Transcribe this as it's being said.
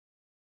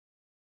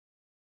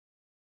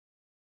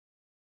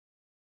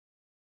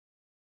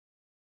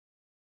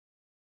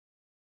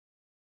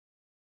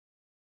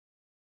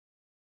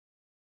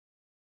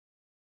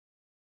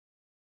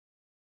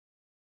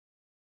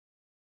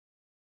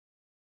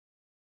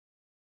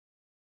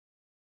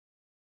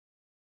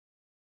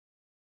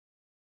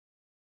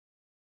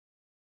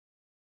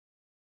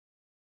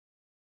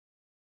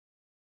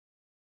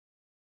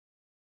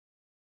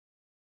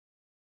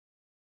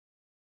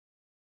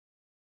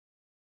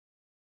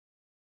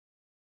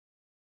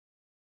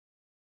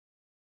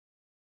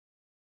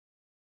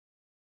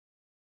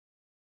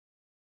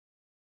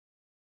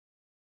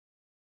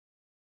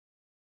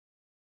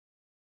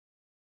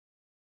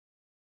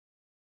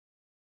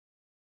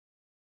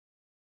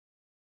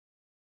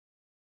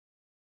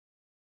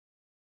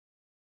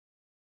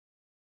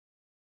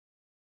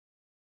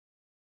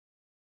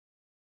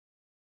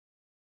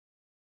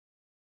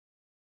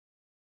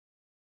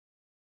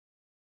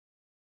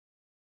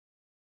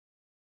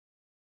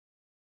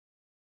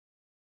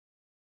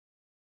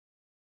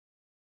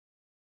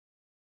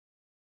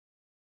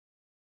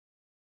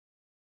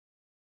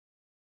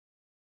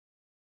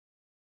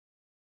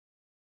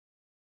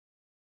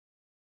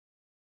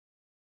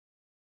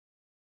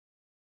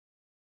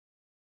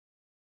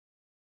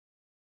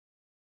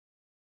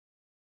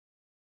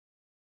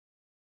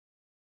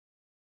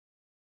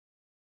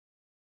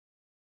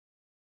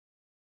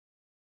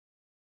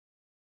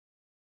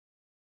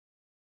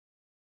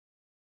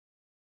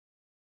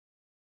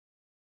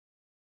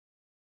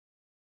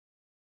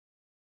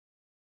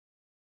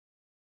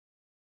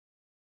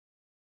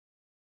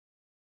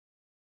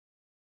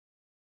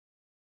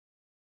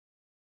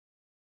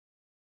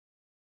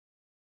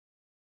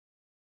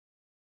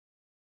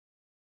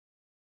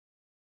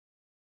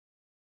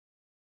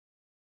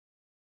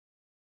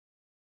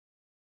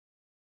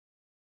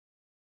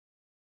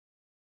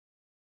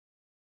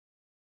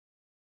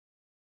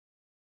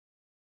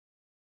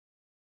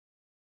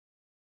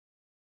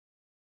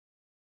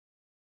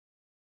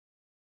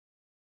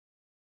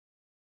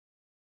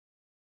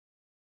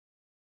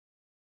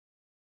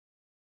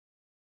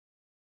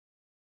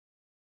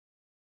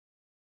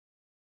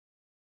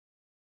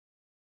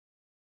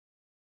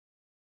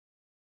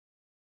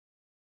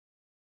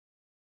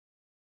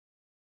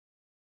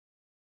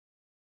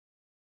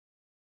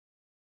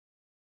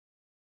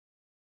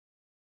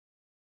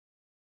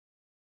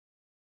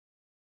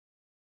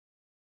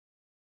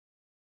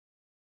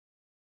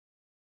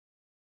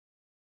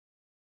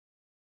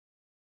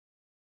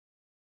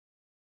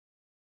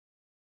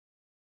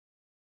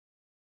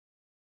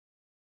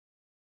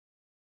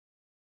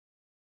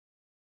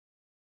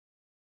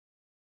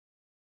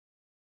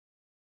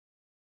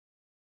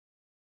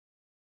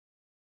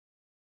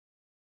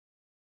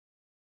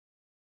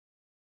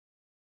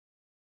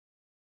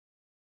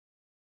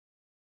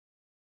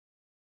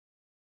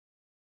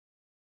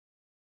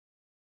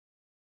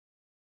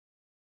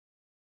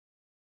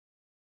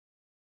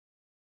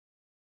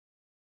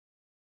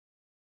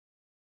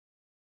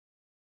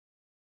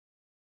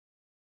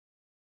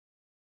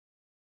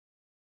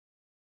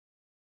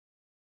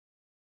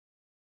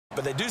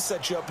But they do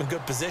set you up in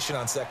good position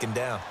on second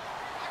down.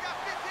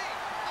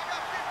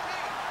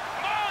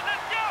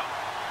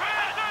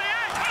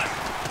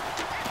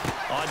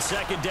 On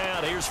second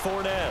down, here's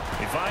Fournette.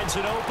 He finds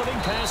an opening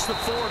past the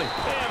 40.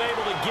 And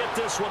able to get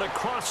this one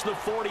across the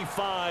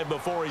 45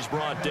 before he's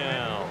brought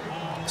down.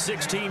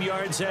 16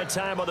 yards that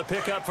time on the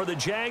pickup for the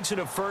Jags and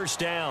a first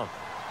down.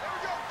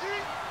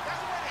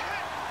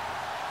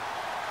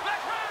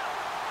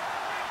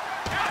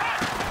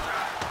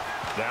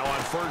 Now on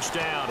first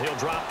down, he'll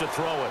drop to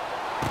throw it.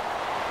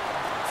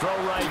 Throw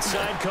right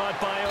side, caught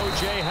by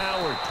O.J.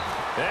 Howard.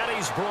 And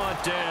he's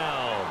brought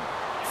down.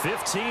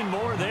 15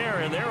 more there,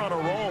 and they're on a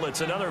roll.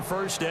 It's another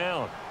first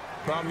down.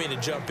 I don't mean to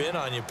jump in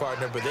on you,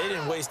 partner, but they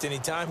didn't waste any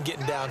time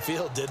getting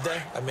downfield, did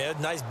they? I mean, a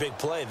nice big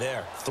play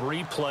there.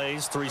 3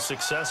 plays, 3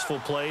 successful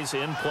plays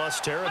in plus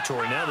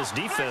territory. Now this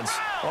defense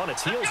on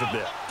its heels a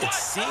bit. It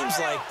seems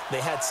like they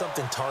had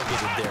something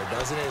targeted there,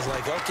 doesn't it? It's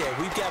like, okay,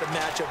 we've got a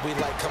matchup we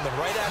like coming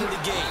right out of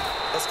the gate.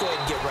 Let's go ahead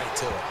and get right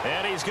to it.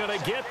 And he's going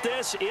to get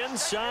this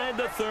inside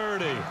the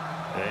 30.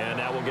 And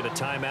now we'll get a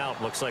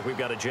timeout. Looks like we've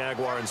got a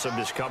Jaguar and some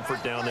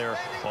discomfort down there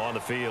on the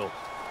field.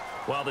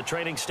 While the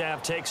training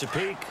staff takes a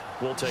peek,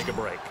 we'll take a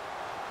break.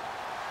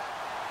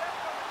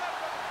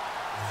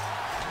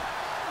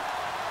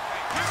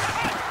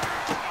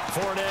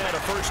 Fournette, a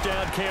first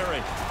down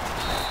carry.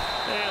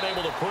 And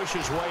able to push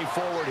his way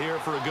forward here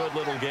for a good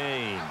little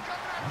gain.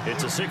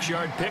 It's a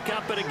 6-yard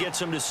pickup, and it gets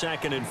him to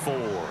 2nd and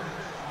 4.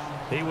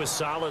 He was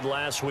solid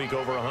last week,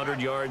 over 100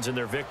 yards in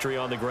their victory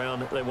on the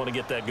ground. They want to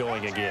get that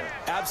going again.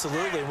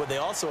 Absolutely. And what they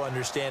also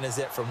understand is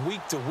that from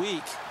week to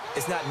week,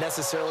 it's not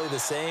necessarily the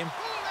same,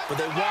 but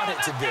they want it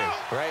to be,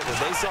 right? What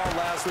they saw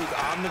last week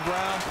on the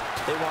ground,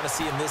 they want to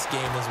see in this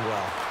game as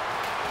well.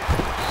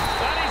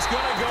 And he's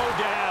going to go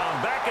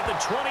down. Back at the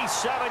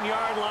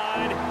 27-yard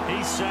line,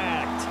 he's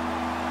sacked.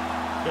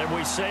 And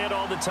we say it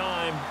all the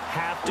time,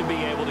 have to be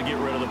able to get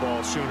rid of the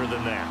ball sooner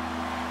than that.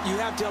 You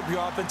have to help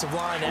your offensive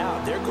line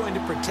out. They're going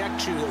to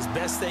protect you as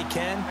best they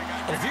can.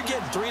 And if you're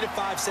getting 3 to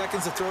 5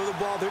 seconds to throw the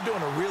ball, they're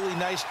doing a really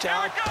nice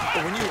job.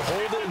 But when you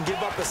hold it and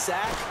give up a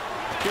sack,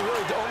 you're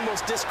really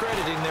almost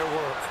discrediting their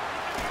work.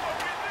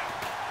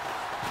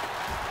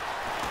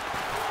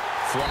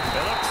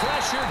 And the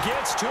pressure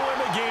gets to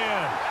him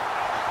again.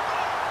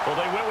 Well,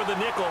 they went with the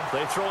nickel.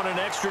 They throw in an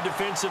extra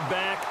defensive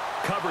back.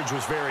 Coverage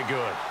was very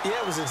good.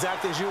 Yeah, it was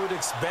exactly as you would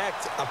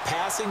expect. A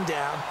passing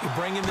down. You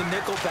bring in the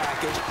nickel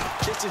package.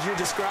 Just as you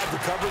described, the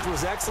coverage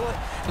was excellent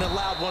and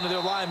allowed one of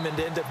their linemen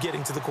to end up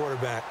getting to the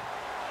quarterback.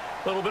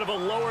 A little bit of a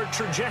lower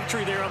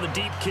trajectory there on the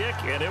deep kick,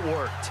 and it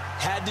worked.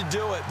 Had to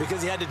do it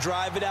because he had to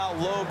drive it out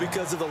low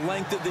because of the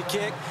length of the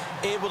kick.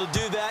 Able to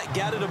do that,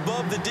 got it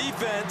above the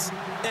defense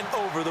and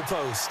over the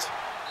post.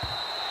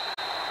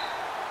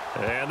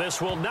 And this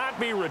will not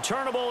be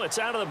returnable. It's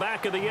out of the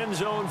back of the end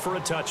zone for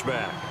a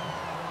touchback.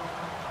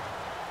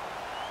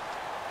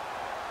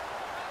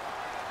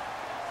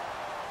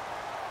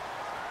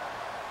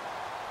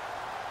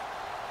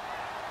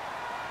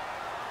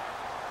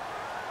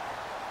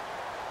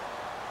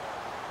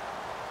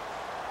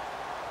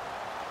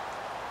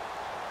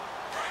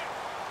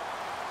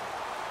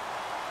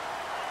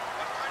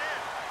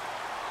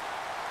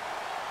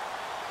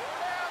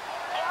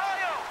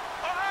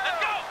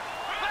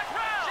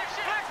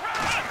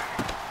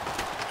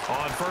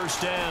 On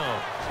first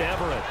down,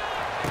 Everett.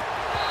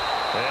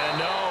 And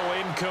no,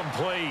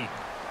 incomplete.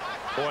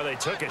 Boy, they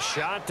took a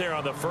shot there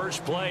on the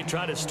first play,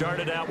 trying to start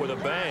it out with a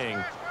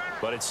bang,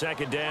 but it's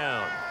 2nd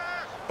down.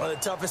 One of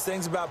the toughest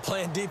things about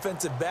playing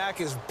defensive back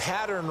is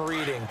pattern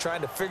reading,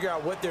 trying to figure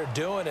out what they're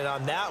doing. And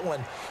on that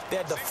one, they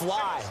had to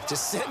fly,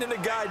 just sending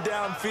a guy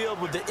downfield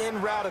with the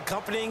in route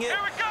accompanying it,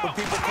 what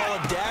people call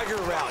a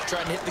dagger route,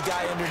 trying to hit the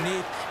guy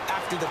underneath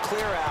after the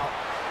clear out.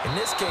 In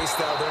this case,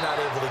 though, they're not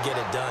able to get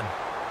it done.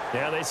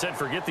 Yeah, they said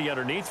forget the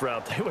underneath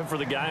route. They went for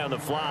the guy on the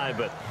fly,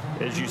 but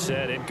as you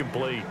said,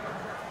 incomplete.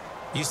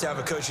 Used to have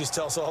a coach used to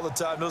tell us all the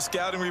time, those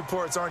scouting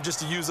reports aren't just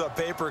to use up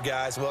paper,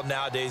 guys. Well,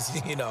 nowadays,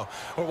 you know,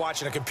 we're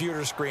watching a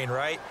computer screen,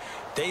 right?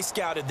 They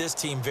scouted this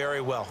team very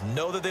well.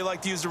 Know that they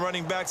like to use the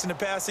running backs in the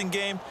passing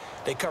game.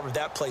 They covered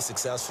that play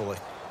successfully.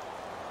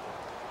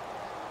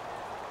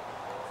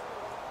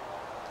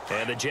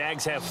 And the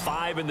Jags have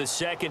 5 in the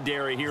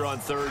secondary here on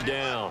 3rd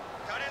down.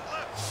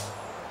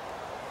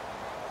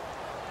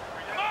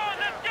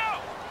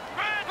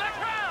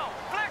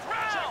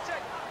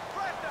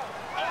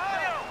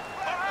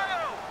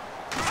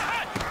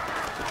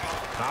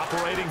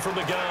 Operating from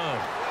the gun,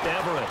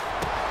 Everett.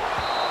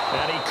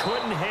 And he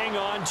couldn't hang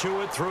on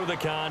to it through the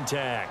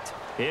contact.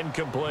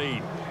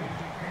 Incomplete.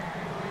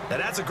 Now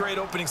that's a great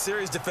opening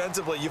series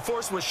defensively. You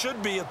force what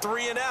should be a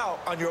 3-and-out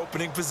on your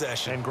opening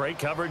possession. And great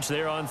coverage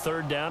there on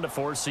 3rd down to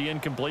force the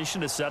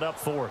incompletion to set up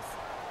 4th.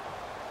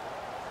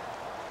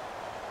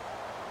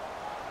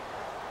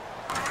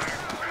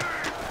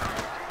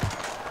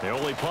 They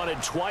only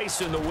punted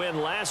twice in the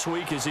win last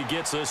week as he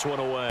gets this one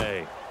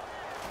away.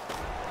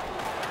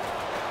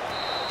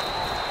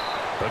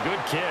 A good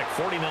kick,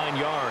 49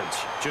 yards,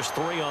 just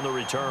 3 on the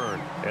return.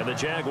 And the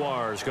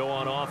Jaguars go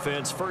on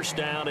offense, 1st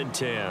down and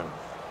 10.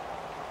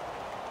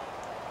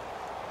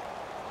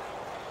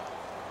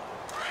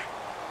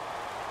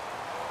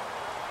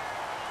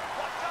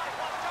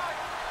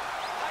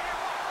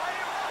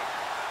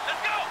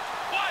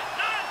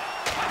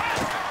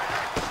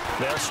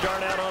 They'll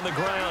start out on the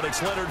ground.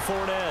 It's Leonard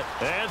Fournette.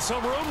 And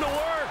some room to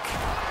work.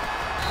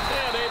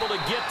 And able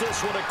to get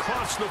this one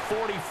across the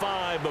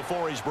 45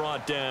 before he's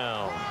brought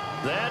down.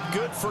 That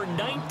good for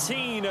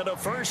 19 and a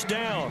first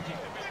down.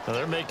 Now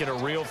they're making a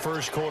real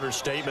first-quarter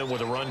statement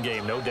with a run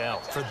game, no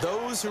doubt. For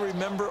those who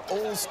remember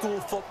old-school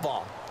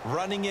football,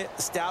 running it,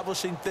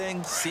 establishing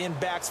things, seeing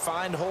backs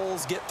find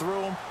holes, get through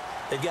them,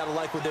 they've got to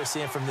like what they're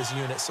seeing from this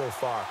unit so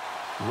far.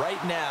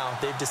 Right now,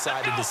 they've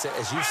decided to,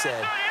 as you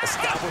said,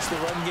 establish the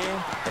run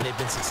game, and they've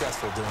been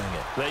successful doing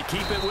it. They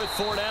keep it with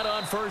Fournette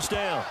on first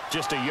down.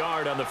 Just a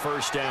yard on the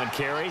first down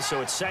carry,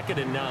 so it's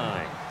 2nd and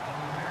 9.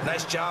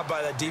 Nice job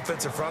by that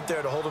defensive front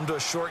there to hold him to a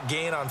short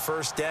gain on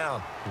first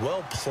down.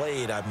 Well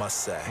played, I must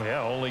say.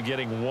 Yeah, only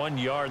getting 1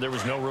 yard. There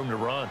was no room to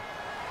run.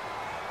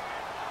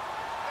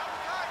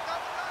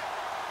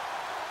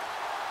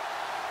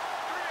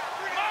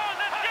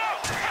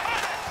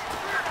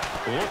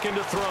 Looking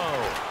to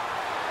throw.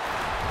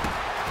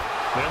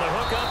 And the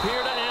hook up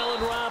here to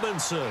Allen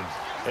Robinson.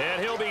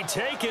 And he'll be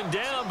taken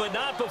down, but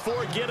not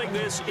before getting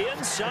this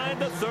inside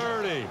the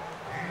 30.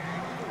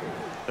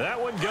 That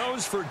one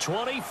goes for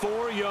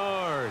 24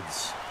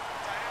 yards.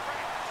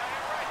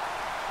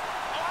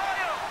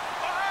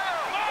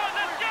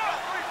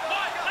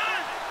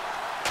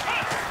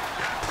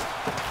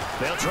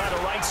 They'll try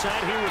the right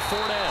side here with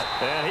Fournette.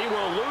 And he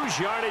will lose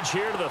yardage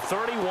here to the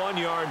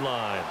 31-yard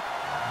line.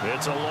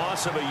 It's a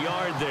loss of a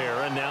yard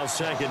there, and now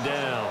 2nd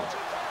down.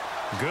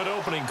 Good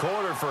opening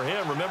quarter for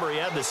him. Remember, he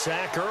had the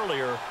sack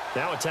earlier.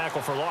 Now a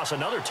tackle for loss,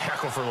 another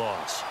tackle for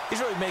loss.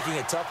 He's really making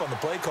it tough on the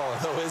play caller,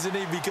 though, isn't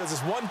he? Because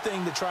it's one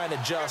thing to try and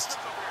adjust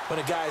when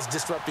a guy is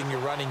disrupting your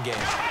running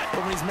game.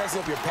 But when he's messing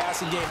up your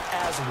passing game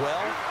as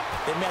well,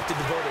 they may have to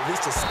devote at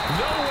least a...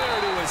 Nowhere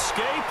to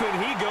escape, and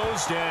he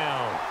goes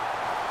down.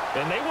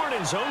 And they weren't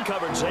in zone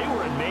coverage. They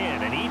were in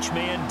man, and each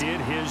man did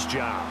his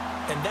job.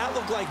 And that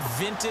looked like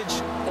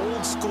vintage,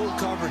 old-school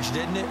coverage,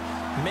 didn't it?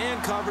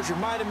 Man coverage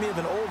reminded me of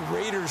an old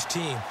Raiders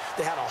team.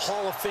 They had a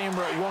Hall of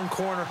Famer at one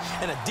corner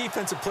and a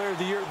Defensive Player of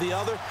the Year at the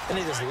other, and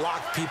they just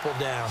locked people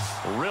down.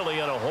 Really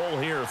in a hole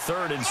here,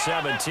 3rd and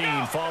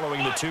 17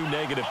 following the 2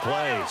 negative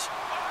plays.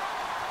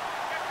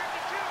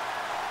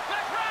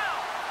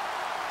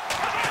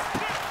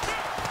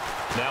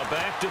 Now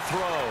back to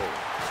throw.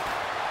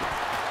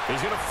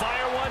 He's going to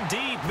fire one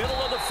deep, middle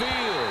of the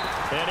field,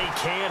 and he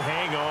can't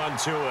hang on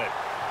to it.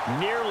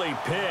 Nearly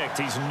picked.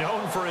 He's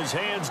known for his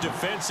hands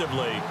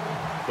defensively,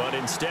 but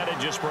instead it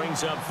just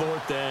brings up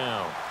 4th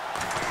down.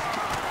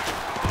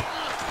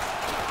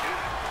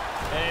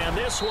 And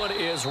this one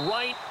is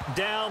right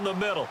down the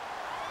middle.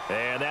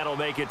 And that'll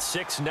make it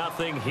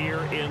 6-0 here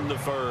in the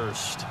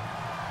first.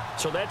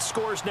 So that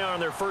scores now on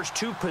their first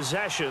 2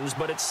 possessions,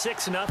 but it's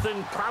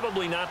 6-0.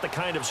 Probably not the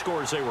kind of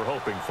scores they were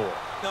hoping for.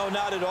 No,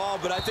 not at all,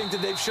 but I think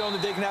that they've shown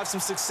that they can have some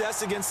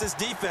success against this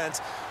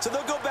defense. So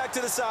they'll go back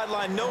to the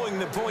sideline knowing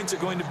the points are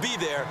going to be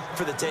there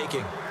for the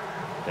taking.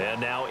 And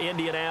now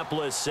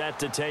Indianapolis set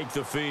to take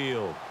the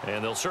field.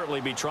 And they'll certainly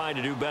be trying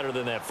to do better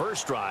than that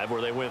first drive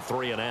where they went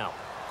 3 and out.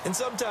 And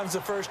sometimes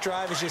the first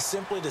drive is just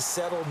simply to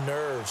settle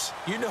nerves.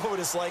 You know what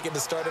it's like at the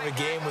start of a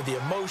game with the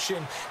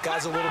emotion.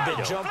 Guys a little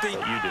bit jumpy. You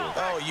do.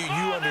 Oh,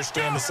 you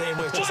understand the same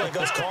way. It's just like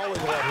us calling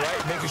one,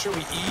 right? Making sure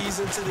we ease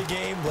into the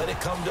game, let it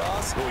come to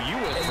us. Well, you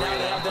went 3 and now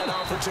and they out. have that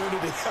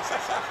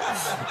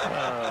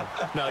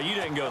opportunity. No, you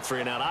didn't go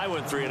 3 and out. I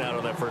went 3 and out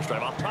on that first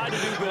drive. I'll try to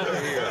do better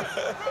here.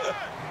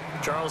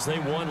 Charles, they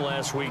won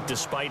last week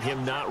despite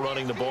him not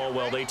running the ball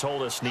well. They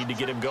told us need to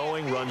get him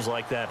going. Runs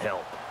like that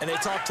help. And they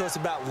talked to us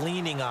about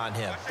leaning on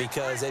him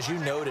because, as you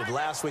noted,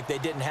 last week they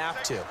didn't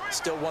have to.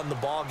 Still won the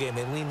ball game.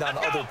 They leaned on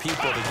other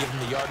people to give him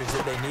the yardage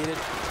that they needed.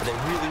 But they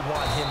really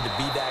want him to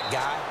be that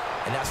guy,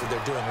 and that's what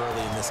they're doing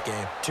early in this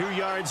game. 2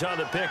 yards on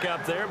the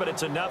pickup there, but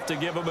it's enough to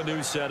give him a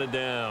new set of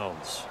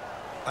downs.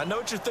 I know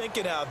what you're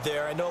thinking out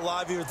there. I know a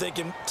lot of you are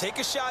thinking, take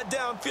a shot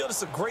downfield.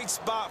 It's a great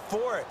spot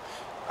for it.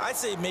 I'd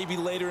say maybe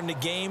later in the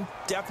game,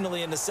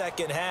 definitely in the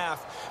second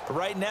half. But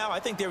right now, I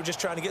think they were just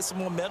trying to get some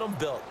momentum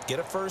built. Get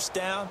a first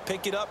down,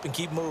 pick it up, and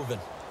keep moving.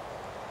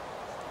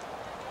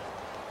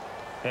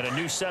 And a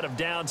new set of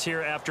downs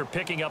here after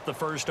picking up the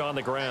first on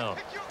the ground.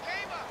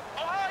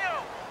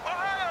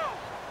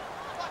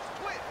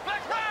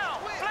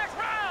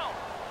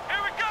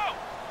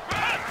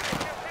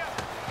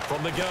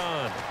 From the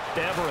gun,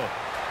 Everett.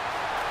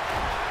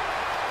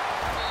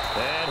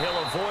 And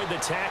he'll avoid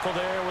the tackle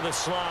there with a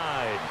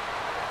slide.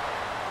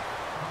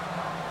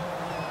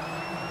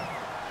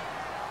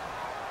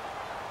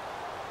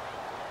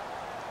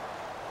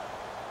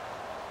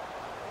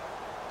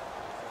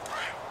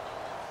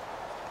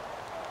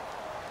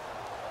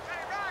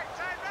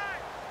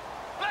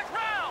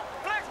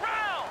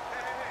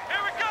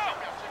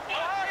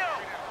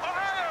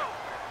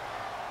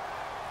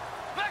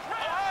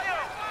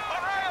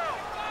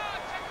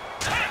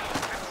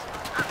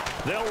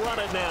 They'll run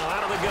it now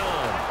out of the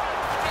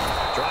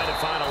gun. Trying to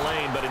find a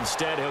lane, but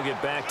instead he'll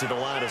get back to the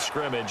line of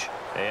scrimmage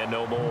and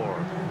no more.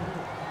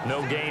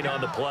 No gain on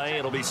the play.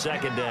 It'll be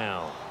second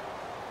down.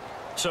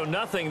 So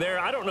nothing there.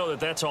 I don't know that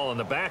that's all in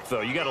the back,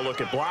 though. You got to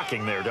look at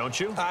blocking there, don't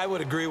you? I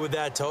would agree with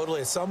that totally.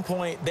 At some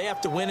point, they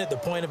have to win at the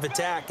point of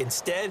attack.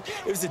 Instead,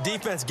 it was the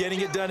defense getting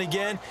it done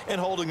again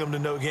and holding them to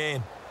no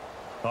gain.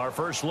 Our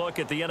first look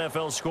at the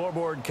NFL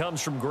scoreboard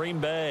comes from Green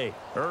Bay.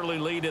 Early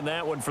lead in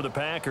that one for the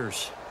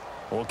Packers.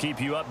 We'll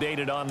keep you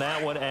updated on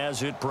that one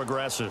as it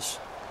progresses.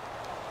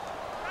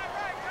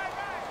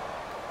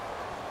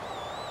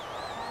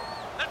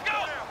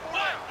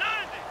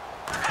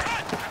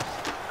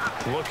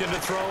 Looking to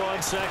throw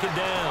on second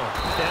down.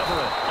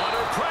 Everett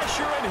under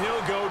pressure, and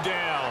he'll go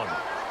down.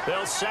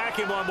 They'll sack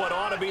him on what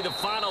ought to be the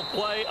final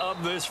play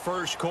of this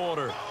first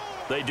quarter.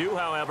 They do,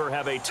 however,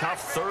 have a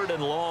tough 3rd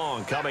and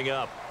long coming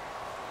up.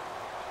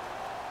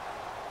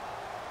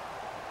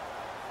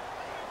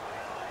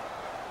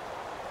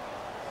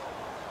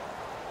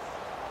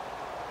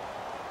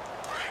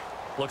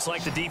 Looks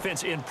like the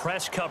defense in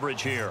press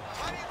coverage here.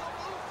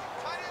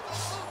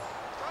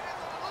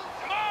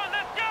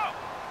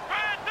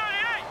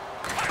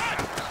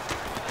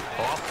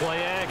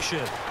 Play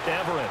action.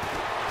 Everett.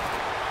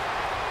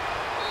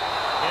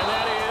 And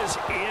that is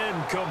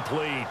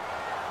incomplete.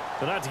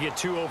 But not to get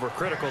too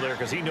overcritical there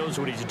because he knows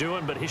what he's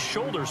doing, but his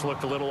shoulders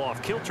looked a little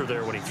off kilter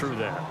there when he threw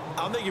that.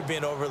 I don't think you're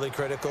being overly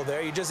critical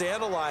there. You're just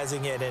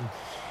analyzing it, and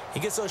he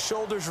gets those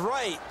shoulders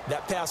right.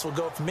 That pass will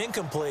go from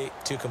incomplete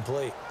to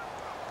complete.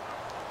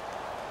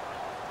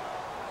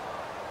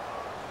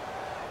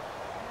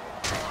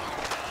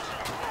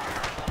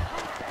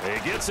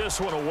 He gets this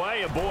one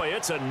away, and boy,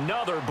 it's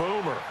another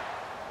boomer.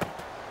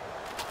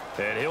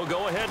 And he'll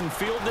go ahead and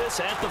field this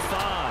at the 5.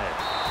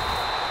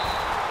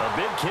 A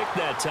big kick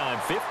that time,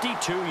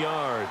 52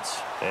 yards.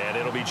 And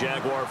it'll be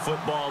Jaguar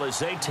football as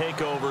they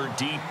take over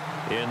deep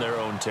in their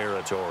own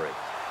territory.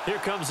 Here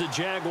comes the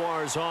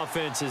Jaguars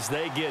offense as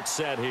they get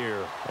set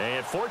here.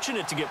 And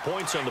fortunate to get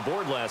points on the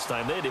board last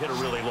time. They had to hit a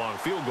really long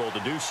field goal to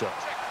do so.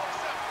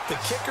 The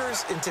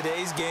kickers in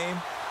today's game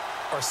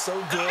are so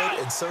good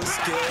and so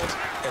skilled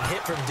and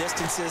hit from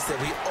distances that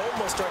we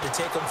almost start to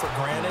take them for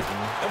granted.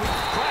 And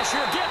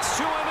pressure gets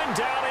to him, and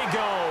down he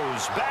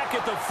goes. Back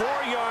at the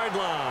 4-yard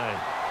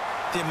line.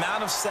 The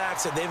amount of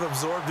sacks that they've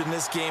absorbed in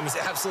this game is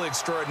absolutely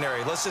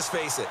extraordinary. Let's just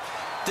face it.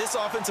 This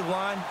offensive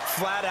line,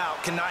 flat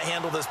out, cannot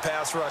handle this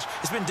pass rush.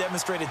 It's been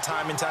demonstrated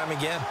time and time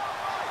again.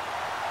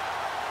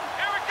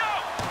 Here we go!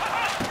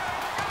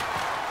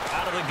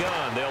 Out of the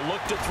gun, they'll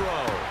look to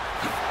throw.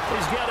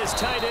 He's got his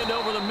tight end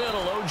over the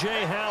middle,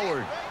 O.J.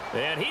 Howard.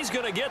 And he's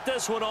going to get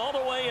this one all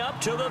the way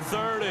up to the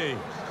 30.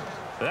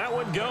 That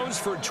one goes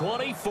for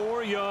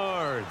 24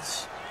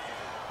 yards.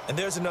 And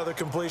there's another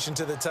completion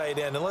to the tight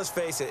end. And let's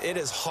face it, it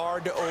is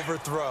hard to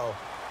overthrow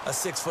a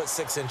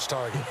 6'6"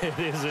 target. It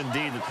is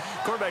indeed.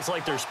 Quarterbacks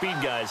like their speed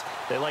guys.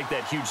 They like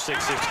that huge 6'6"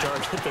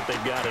 target that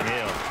they've got in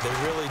him. They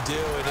really do,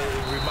 and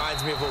it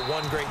reminds me of what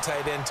one great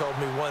tight end told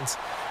me once.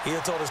 He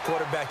told his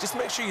quarterback, just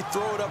make sure you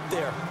throw it up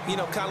there. You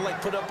know, kind of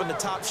like put up on the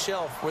top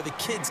shelf where the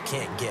kids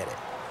can't get it.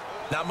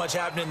 Not much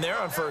happening there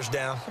on first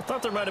down. I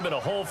thought there might have been a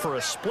hole for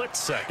a split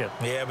second.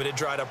 Yeah, but it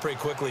dried up pretty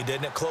quickly,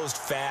 didn't it? Closed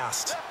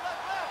fast.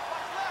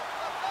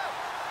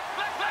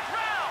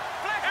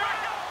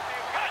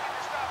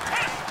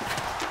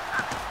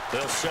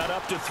 They'll set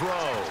up to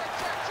throw.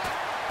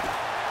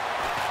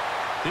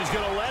 He's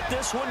going to let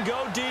this one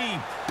go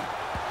deep.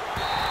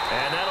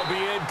 And that'll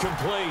be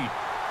incomplete.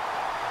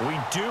 We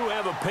do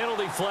have a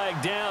penalty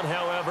flag down,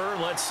 however.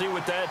 Let's see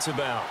what that's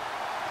about.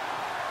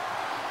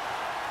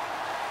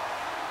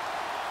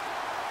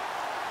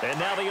 And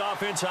now the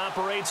offense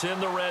operates in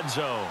the red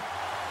zone.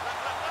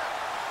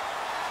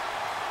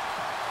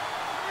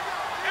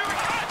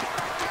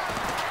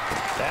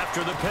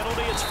 After the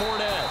penalty, it's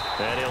Fournette.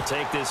 And he'll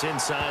take this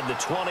inside the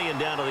 20 and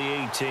down to the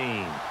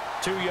 18.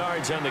 2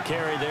 yards on the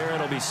carry there.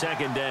 It'll be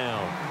second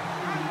down.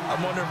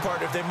 I'm wondering,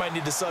 partner, if they might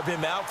need to sub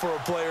him out for a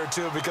play or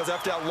two, because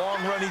after that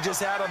long run he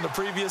just had on the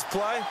previous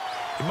play,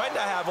 he might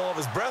not have all of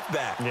his breath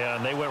back. Yeah,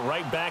 and they went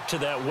right back to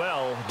that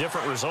well.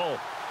 Different result.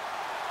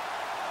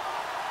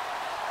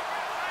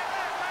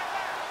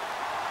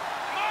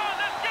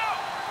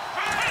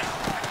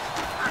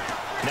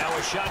 Now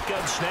a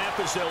shotgun snap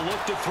as they'll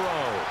look to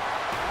throw.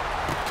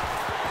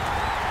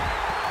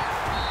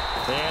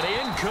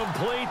 And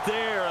incomplete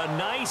there. A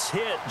nice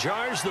hit.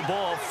 Jars the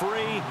ball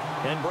free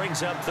and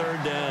brings up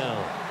third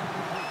down.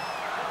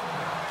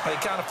 He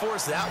kind of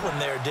forced that one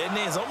there, didn't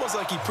he? It's almost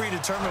like he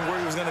predetermined where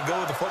he was going to go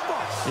with the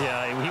football.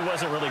 Yeah, he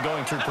wasn't really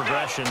going through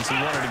progressions. He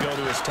wanted to go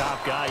to his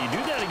top guy. You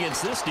do that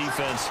against this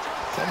defense,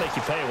 they'll make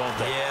you pay, won't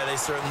they? Yeah, they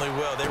certainly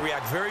will. They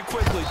react very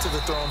quickly to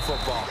the thrown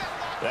football.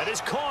 That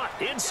is caught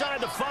inside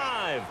the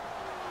 5.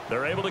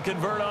 They're able to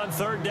convert on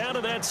third down,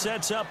 and that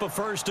sets up a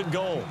 1st and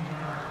goal.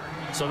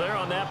 So there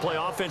on that play,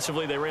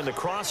 offensively, they ran the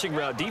crossing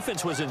route.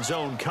 Defense was in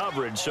zone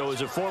coverage. So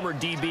as a former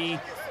DB,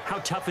 how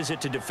tough is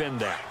it to defend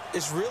that?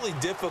 It's really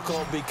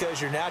difficult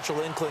because your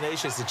natural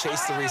inclination is to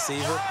chase the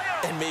receiver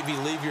and maybe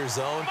leave your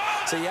zone.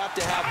 So you have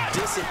to have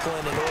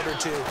discipline in order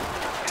to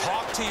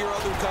talk to your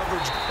other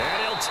coverage.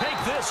 And he'll take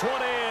this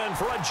one in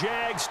for a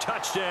Jags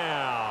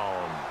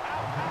touchdown.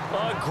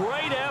 A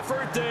great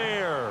effort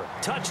there.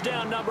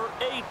 Touchdown number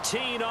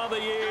 18 on the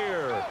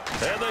year.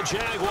 And the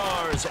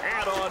Jaguars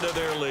add on to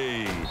their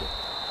lead.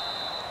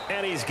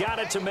 And he's got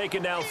it to make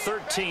it now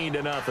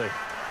 13-0.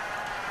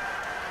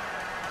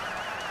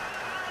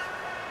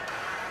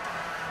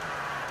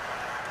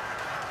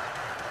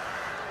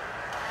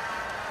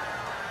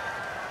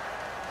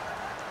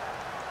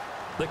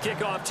 The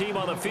kickoff team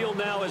on the field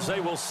now as they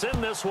will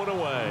send this one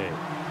away.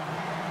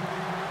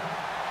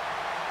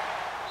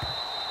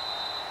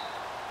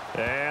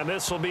 And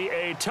this will be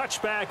a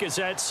touchback as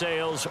that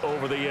sails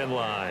over the end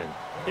line.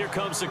 Here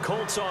comes the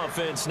Colts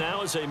offense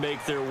now as they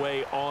make their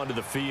way onto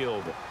the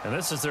field. And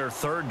this is their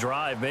third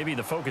drive. Maybe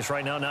the focus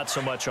right now not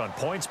so much on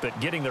points, but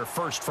getting their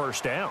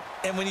first down.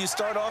 And when you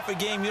start off a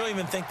game, you don't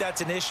even think that's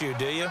an issue,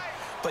 do you?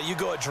 But you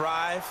go a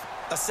drive,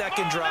 a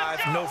second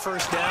drive, no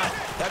first down,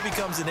 that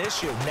becomes an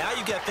issue. Now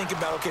you got to think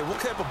about, okay, what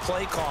type of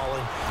play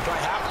calling do I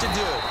have to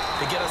do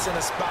to get us in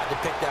a spot to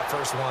pick that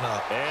first one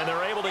up? And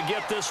they're able to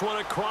get this one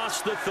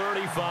across the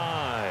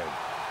 35.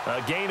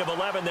 A gain of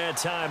 11 that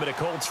time and a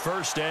Colts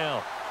first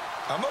down.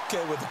 I'm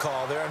okay with the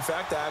call there. In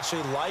fact, I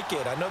actually like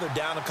it. I know they're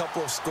down a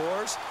couple of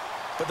scores,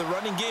 but the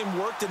running game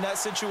worked in that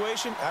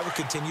situation. I would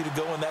continue to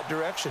go in that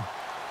direction.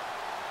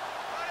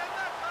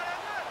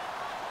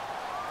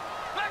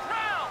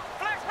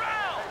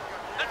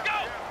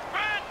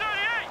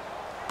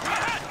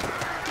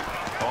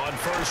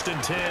 First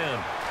and 10.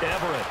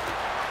 Everett.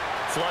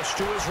 Flush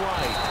to his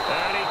right.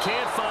 And he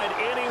can't find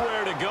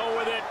anywhere to go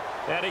with it.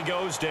 And he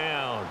goes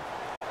down.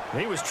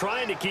 He was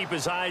trying to keep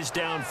his eyes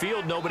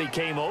downfield. Nobody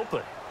came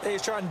open.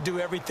 He's trying to do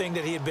everything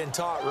that he had been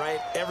taught, right?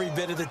 Every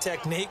bit of the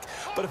technique.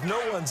 But if no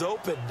one's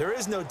open, there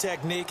is no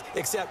technique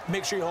except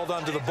make sure you hold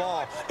on to the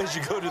ball as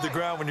you go to the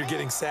ground when you're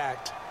getting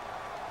sacked.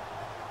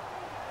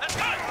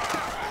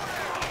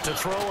 To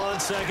throw on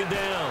second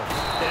down.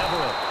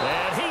 Everett.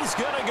 And he's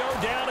going to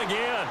go down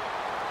again.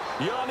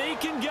 Yannick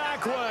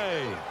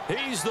Ngakoue.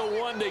 He's the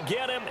one to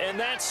get him, and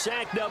that's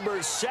sack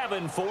number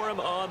 7 for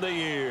him on the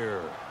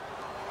year.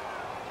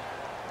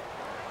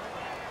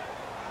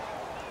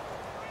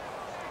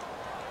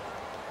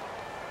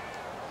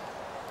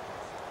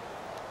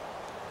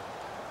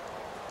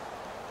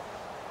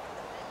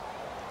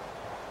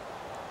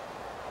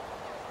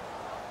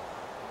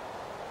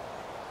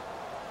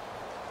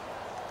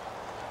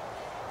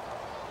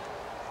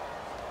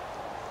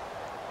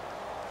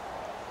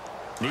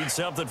 Need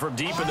something from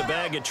deep in the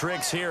bag of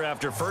tricks here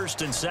after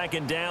first and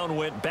second down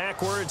went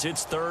backwards.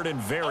 It's third and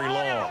very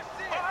long.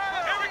 Here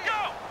we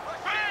go.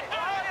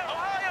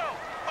 Ohio.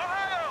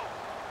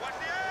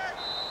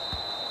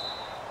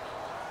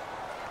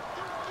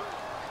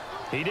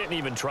 He didn't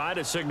even try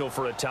to signal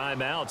for a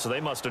timeout, so they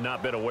must have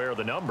not been aware of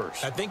the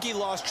numbers. I think he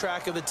lost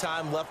track of the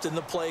time left in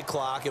the play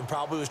clock and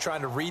probably was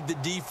trying to read the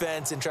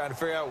defense and trying to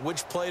figure out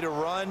which play to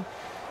run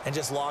and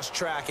just lost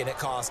track, and it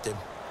cost him.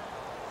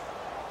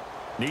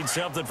 Need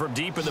something from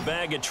deep in the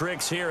bag of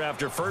tricks here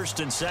after first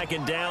and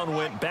second down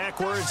went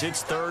backwards.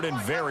 It's third and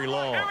very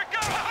long.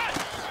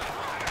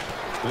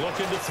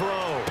 Looking to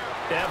throw.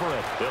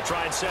 Everett. They'll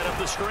try and set up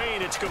the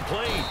screen. It's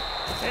complete.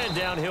 And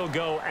down he'll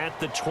go at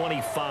the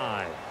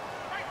 25.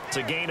 It's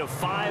a gain of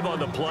 5 on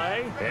the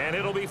play, and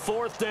it'll be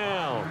fourth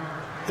down.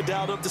 They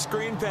dialed up the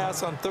screen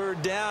pass on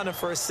third down, and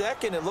for a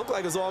second it looked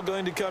like it was all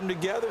going to come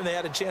together, and they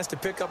had a chance to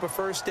pick up a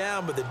first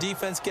down, but the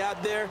defense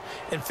got there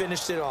and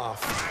finished it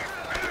off.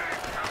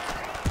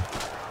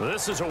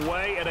 This is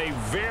away and a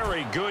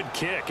very good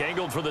kick,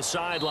 angled for the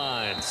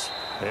sidelines.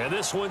 And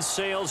this one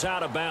sails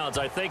out of bounds.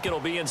 I think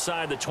it'll be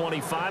inside the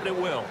 25, and it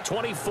will.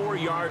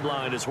 24-yard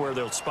line is where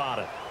they'll spot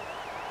it.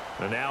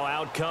 And now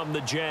out come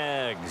the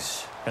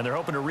Jags. And they're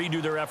hoping to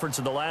redo their efforts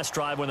in the last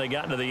drive when they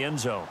got into the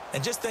end zone.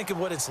 And just think of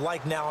what it's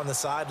like now on the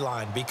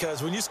sideline,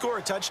 because when you score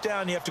a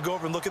touchdown, you have to go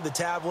over and look at the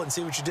tablet and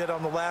see what you did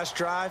on the last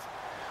drive.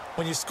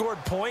 When you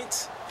scored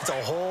points, it's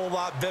a whole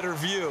lot better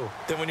view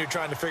than when you're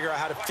trying to figure out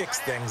how to fix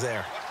things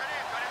there.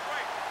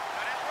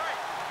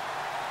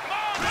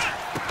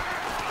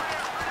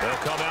 They'll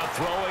come out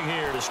throwing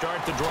here to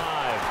start the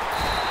drive.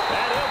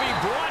 And he'll be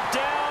brought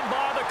down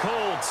by the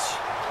Colts.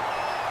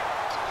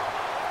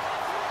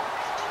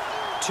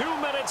 2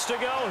 minutes to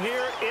go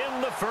here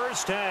in the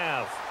first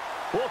half.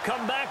 We'll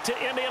come back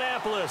to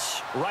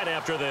Indianapolis right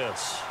after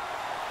this.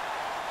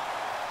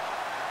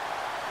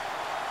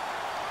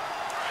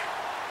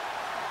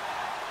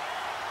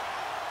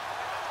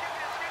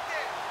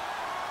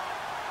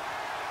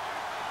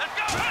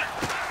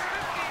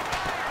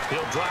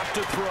 He'll drop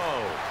to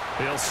throw.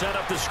 He'll set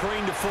up the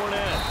screen to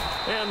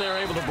Fournette. And they're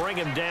able to bring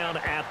him down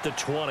at the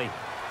 20.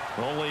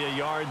 Only a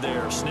yard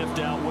there. Sniffed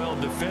out well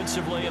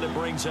defensively, and it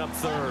brings up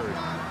third.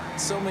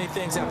 So many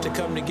things have to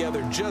come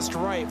together just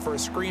right for a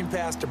screen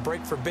pass to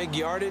break for big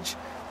yardage.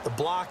 The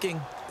blocking,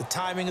 the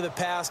timing of the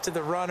pass to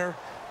the runner,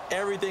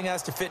 everything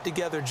has to fit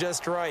together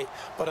just right.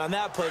 But on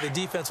that play, the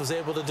defense was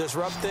able to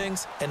disrupt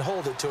things and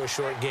hold it to a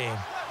short game.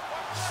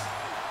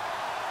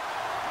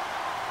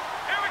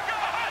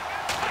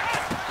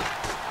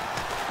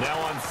 Now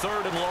on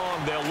 3rd and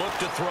long, they'll look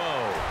to throw.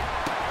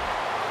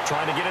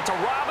 Trying to get it to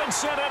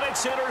Robinson, and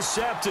it's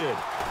intercepted.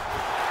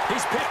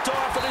 He's picked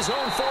off at his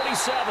own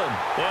 47,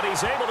 and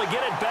he's able to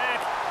get it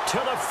back to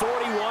the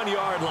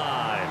 41-yard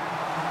line.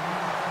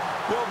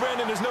 Well,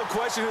 Brandon, there's no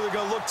question who they're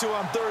going to look to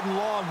on 3rd and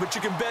long, but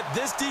you can bet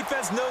this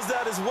defense knows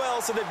that as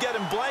well, so they've got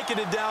him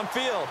blanketed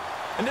downfield.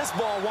 And this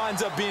ball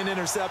winds up being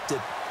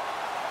intercepted.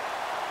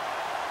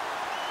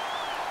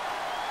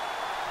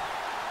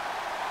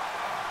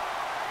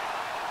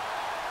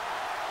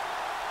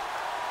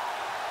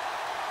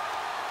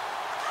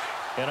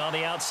 And on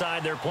the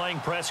outside, they're playing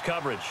press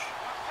coverage.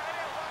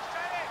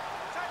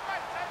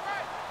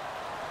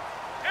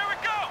 Here we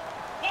go.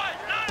 1,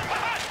 9,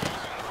 behind.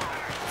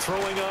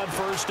 Throwing on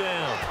 1st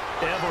down.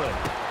 Everett.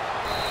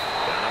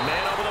 Got a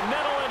man over the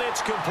middle, and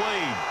it's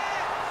complete.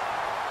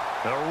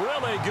 A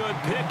really good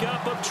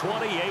pickup of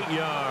 28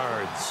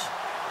 yards.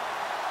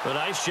 A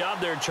nice job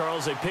there,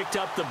 Charles. They picked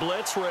up the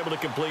blitz, were able to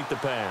complete the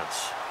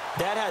pass.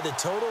 That had the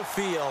total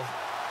feel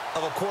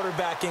of a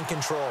quarterback in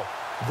control.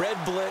 Red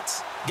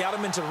blitz, got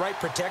him into the right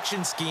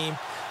protection scheme,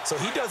 so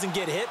he doesn't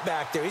get hit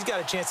back there. He's got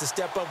a chance to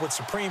step up with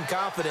supreme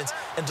confidence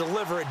and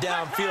deliver it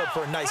downfield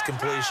for a nice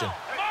completion.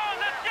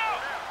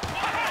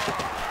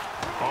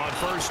 On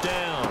 1st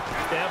down,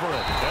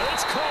 Everett, and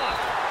it's caught,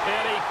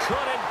 and he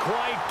couldn't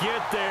quite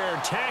get there.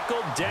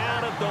 Tackled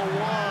down at the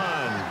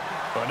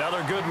 1.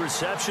 Another good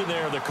reception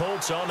there. The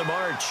Colts on the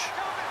march.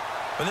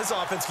 When this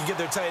offense can get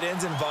their tight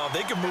ends involved,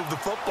 they can move the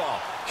football.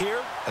 Here,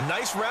 a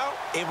nice route,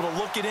 able to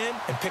look it in,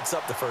 and picks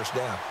up the 1st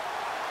down.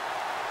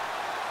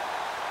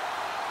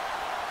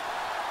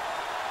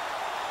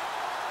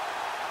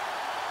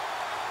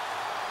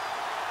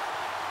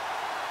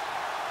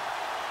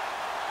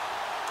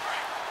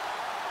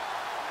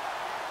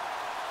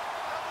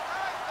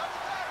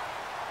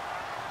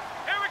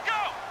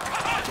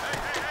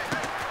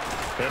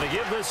 And to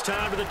give this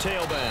time to the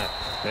tailback.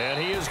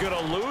 And he is going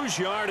to lose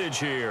yardage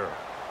here.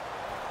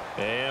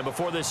 And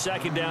before this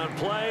 2nd down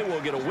play, we'll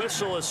get a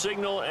whistle, a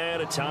signal,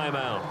 and a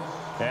timeout,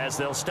 as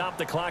they'll stop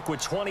the clock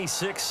with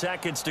 26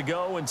 seconds to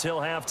go until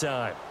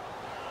halftime.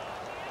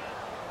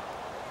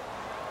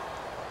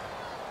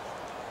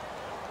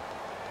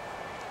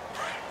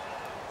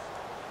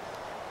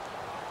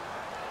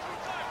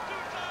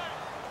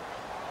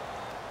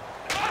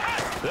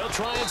 They'll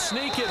try and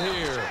sneak it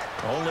here.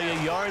 Only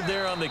a yard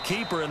there on the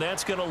keeper, and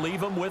that's going to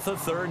leave them with a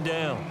 3rd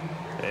down.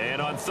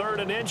 And on 3rd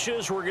and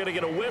inches, we're going to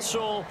get a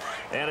whistle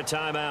and a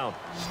timeout,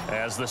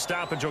 as the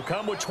stoppage will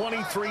come with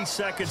 23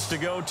 seconds to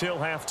go till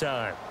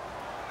halftime.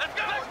 Let's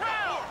go.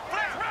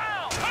 Flex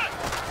round.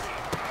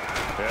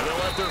 And they'll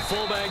let their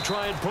fullback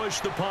try and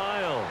push the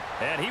pile.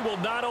 And he will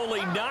not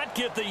only not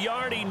get the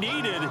yard he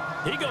needed,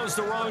 he goes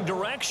the wrong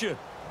direction.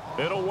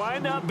 It'll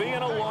wind up being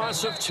a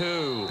loss of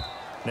 2.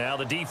 Now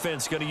the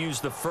defense going to use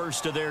the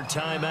first of their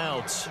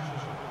timeouts.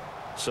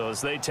 So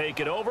as they take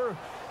it over,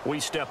 we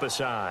step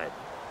aside.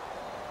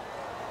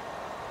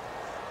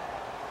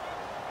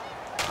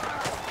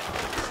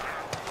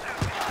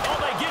 Oh,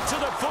 they get to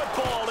the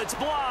football. It's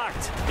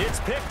blocked. It's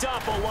picked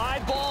up. A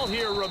live ball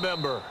here,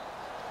 remember.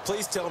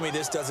 Please tell me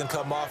this doesn't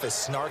come off as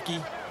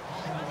snarky,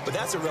 but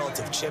that's a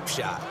relative chip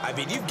shot. I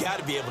mean, you've got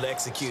to be able to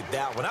execute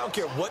that one. I don't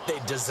care what they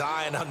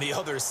design on the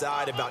other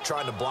side about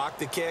trying to block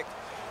the kick.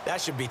 That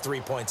should be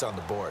 3 points on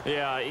the board.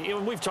 Yeah,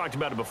 we've talked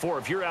about it before.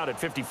 If you're out at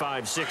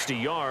 55, 60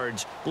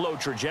 yards, low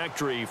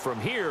trajectory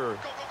from here,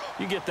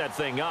 you get that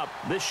thing up,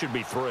 this should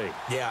be 3.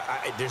 Yeah,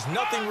 there's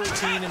nothing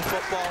routine in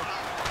football,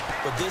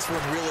 but this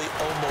one really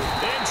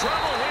almost... In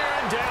trouble here,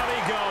 and down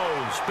he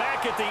goes.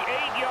 Back at the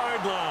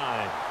 8-yard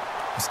line.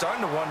 I'm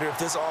starting to wonder if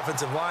this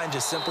offensive line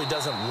just simply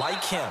doesn't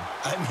like him.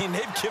 I mean,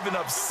 they've given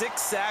up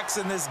 6 sacks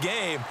in this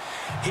game.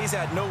 He's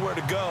had nowhere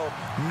to go,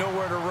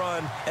 nowhere to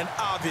run, and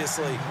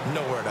obviously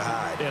nowhere to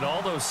hide. And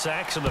all those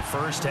sacks in the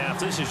first half,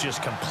 this is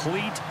just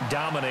complete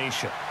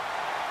domination.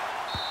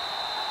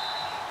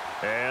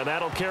 And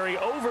that'll carry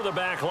over the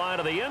back line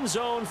of the end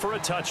zone for a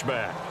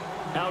touchback.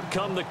 Out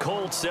come the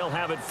Colts. They'll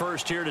have it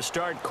first here to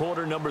start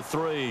quarter number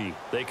 3.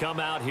 They come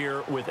out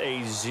here with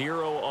a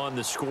 0 on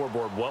the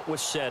scoreboard. What was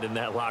said in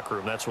that locker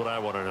room? That's what I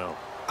want to know.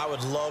 I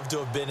would love to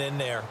have been in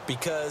there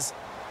because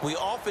we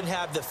often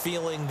have the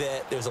feeling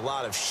that there's a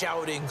lot of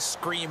shouting,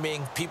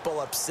 screaming, people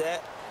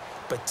upset.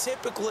 But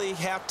typically,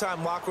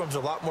 halftime locker rooms are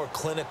a lot more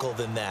clinical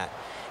than that.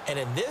 And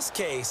in this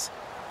case,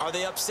 are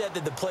they upset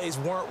that the plays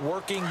weren't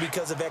working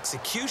because of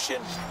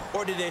execution,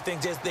 or did they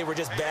think they were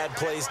just bad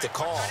plays to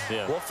call?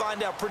 Yeah. We'll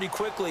find out pretty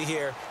quickly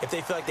here if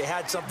they feel like they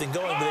had something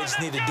going, but they just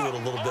need to do it a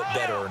little bit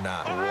better or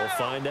not. We'll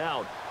find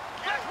out.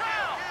 Flex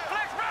round.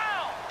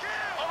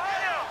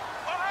 Ohio.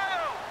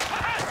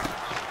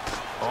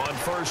 On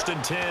 1st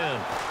and 10,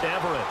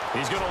 Everett.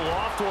 He's going to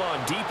loft one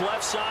deep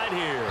left side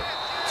here.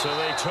 So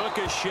they took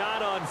a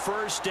shot on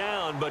 1st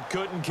down, but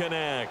couldn't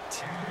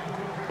connect.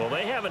 Well,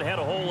 they haven't had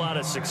a whole lot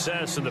of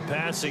success in the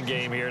passing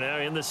game here. Now,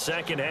 in the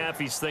second half,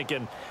 he's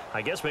thinking,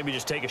 I guess maybe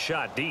just take a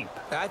shot deep.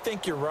 I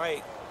think you're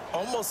right.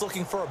 Almost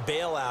looking for a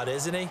bailout,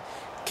 isn't he?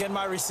 Can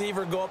my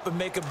receiver go up and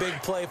make a big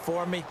play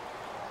for me?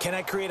 Can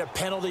I create a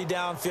penalty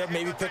downfield,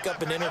 maybe pick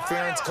up an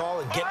interference call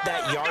and get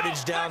that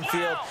yardage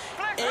downfield?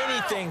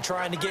 Anything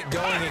trying to get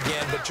going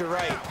again, but you're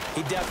right.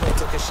 He definitely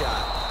took a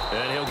shot.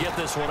 And he'll get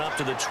this one up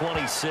to the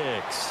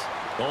 26.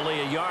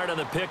 Only a yard on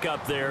the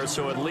pickup there,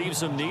 so it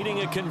leaves him needing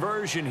a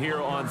conversion here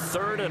on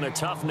 3rd and a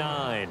tough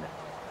 9.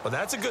 Well,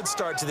 that's a good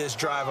start to this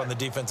drive on the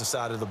defensive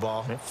side of the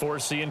ball.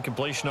 Force the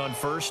incompletion on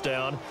 1st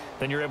down.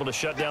 Then you're able to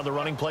shut down the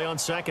running play on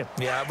 2nd.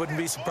 Yeah, I wouldn't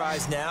be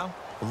surprised now.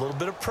 A little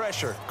bit of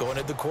pressure going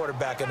at the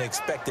quarterback in an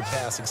expected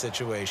passing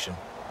situation.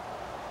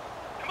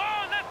 Come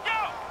on, let's go!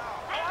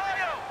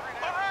 Ohio!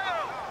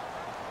 Ohio!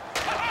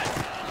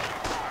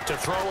 To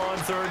throw on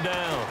 3rd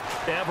down,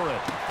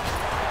 Everett.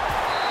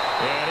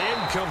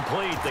 And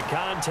incomplete. The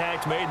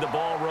contact made the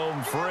ball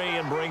roam free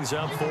and brings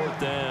up 4th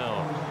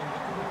down.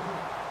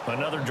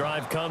 Another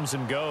drive comes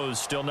and goes,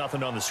 still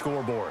nothing on the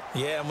scoreboard.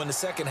 Yeah, and when the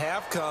second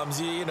half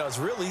comes, you know, it's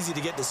real easy to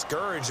get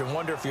discouraged and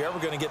wonder if you're ever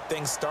going to get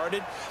things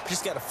started. You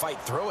just got to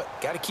fight through it.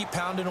 Got to keep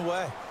pounding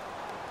away.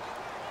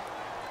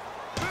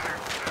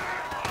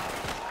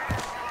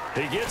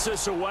 He gets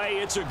us away.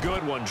 It's a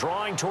good one,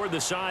 drawing toward the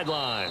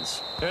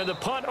sidelines. And the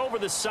punt over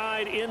the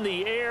side in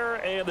the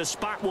air, and the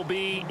spot will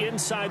be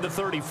inside the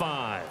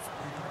 35.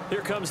 Here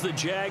comes the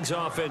Jags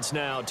offense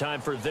now. Time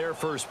for their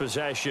first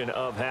possession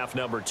of half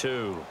number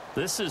 2.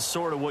 This is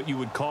sort of what you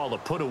would call a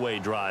put-away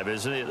drive,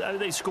 isn't it?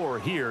 They score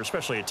here,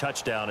 especially a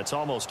touchdown. It's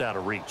almost out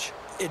of reach.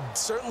 It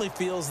certainly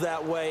feels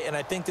that way, and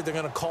I think that they're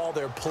going to call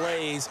their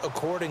plays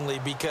accordingly,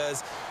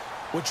 because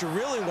what you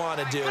really want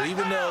to do,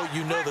 even though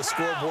you know the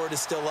scoreboard is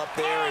still up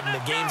there and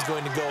the game's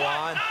going to go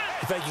on,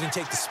 in fact, you can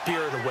take the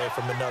spirit away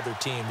from another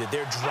team, that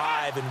their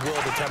drive and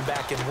will to come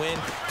back and win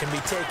can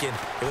be taken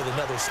with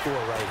another score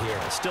right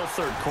here. Still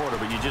 3rd quarter,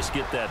 but you just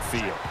get that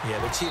feel. Yeah,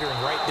 they're teetering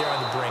right there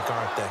on the brink,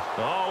 aren't they?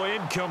 Oh,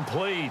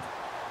 incomplete.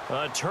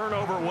 A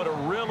turnover would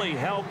have really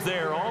helped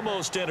there.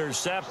 Almost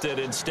intercepted.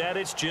 Instead,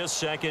 it's just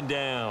 2nd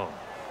down.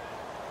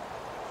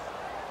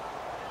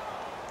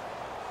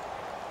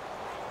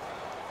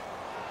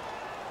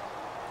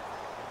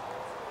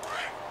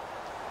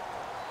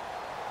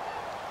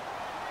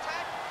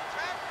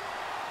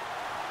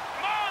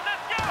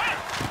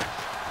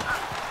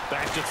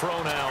 Back to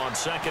throw now on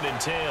 2nd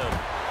and 10.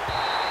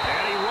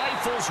 And he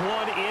rifles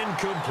one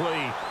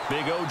incomplete.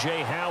 Big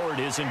O.J. Howard,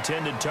 his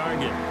intended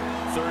target.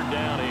 3rd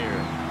down here.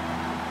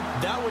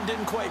 That one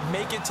didn't quite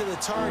make it to the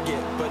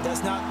target, but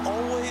that's not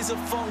always a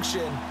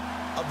function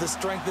of the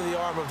strength of the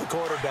arm of the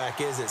quarterback,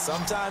 is it?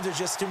 Sometimes there's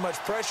just too much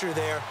pressure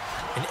there.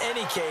 In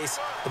any case,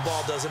 the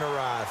ball doesn't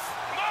arrive.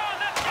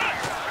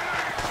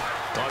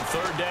 On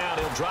 3rd down,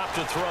 he'll drop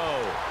to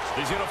throw.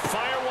 He's going to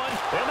fire one,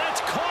 and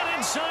that's caught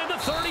inside the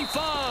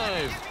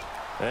 35.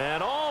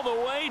 And all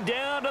the way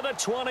down to the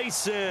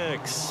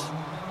 26.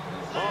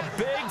 A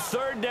big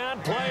 3rd down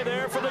play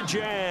there for the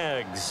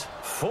Jags.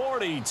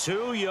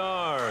 42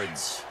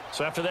 yards.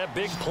 So after that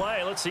big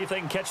play, let's see if they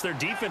can catch their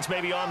defense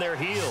maybe on their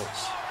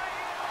heels.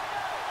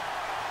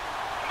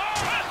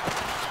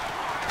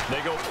 They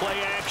go play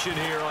action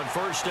here on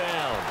 1st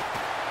down.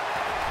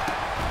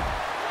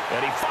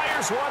 And he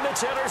fires one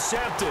that's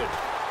intercepted.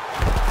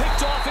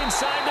 Picked off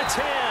inside the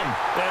 10.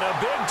 And a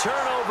big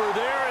turnover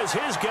there as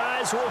his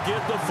guys will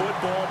get the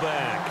football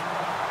back.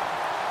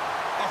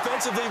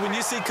 Offensively, when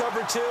you see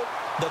cover 2,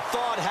 the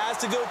thought has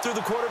to go through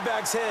the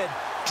quarterback's head.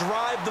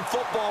 Drive the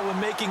football when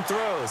making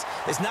throws.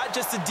 It's not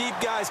just the deep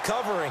guys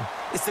covering.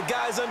 It's the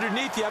guys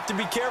underneath you have to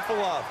be careful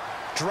of.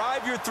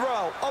 Drive your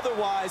throw.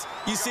 Otherwise,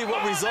 you see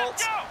what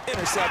results?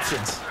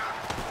 Interceptions.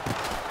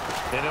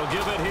 And he'll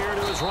give it here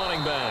to his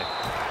running back.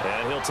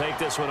 And he'll take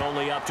this one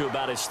only up to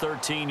about his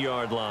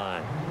 13-yard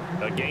line.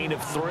 A gain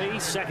of 3,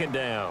 2nd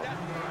down.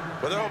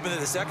 Well, they're hoping that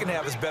the second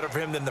half is better for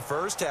him than the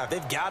first half.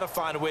 They've got to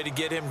find a way to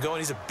get him going.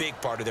 He's a big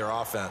part of their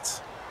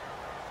offense.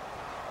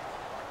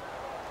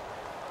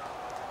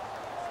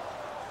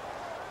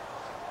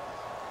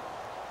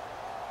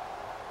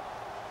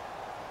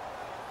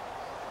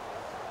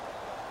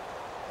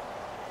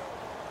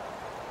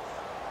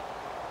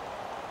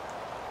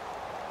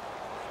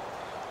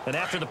 And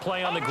after the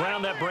play on the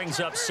ground, that brings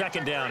up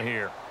 2nd down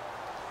here.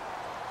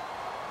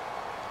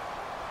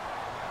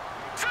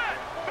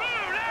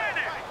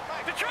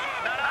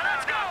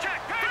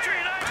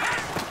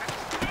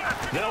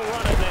 They'll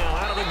run it now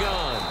out of the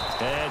gun.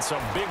 And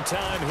some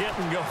big-time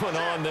hitting going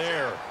on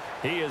there.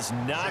 He is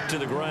knocked to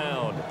the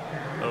ground.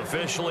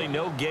 Officially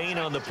no gain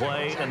on the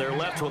play, and they're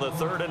left with a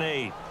 3rd and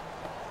 8.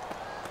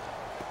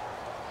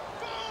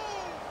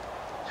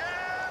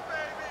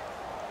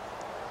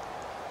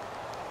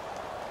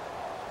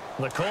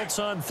 The Colts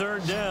on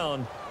 3rd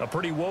down. A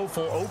pretty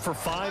woeful 0 for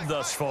 5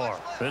 thus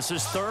far. This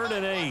is 3rd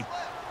and 8.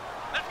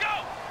 Let's go!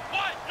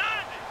 What?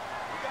 90!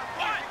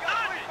 What?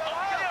 90!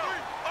 Ohio!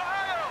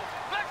 Ohio!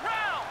 Flex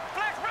round!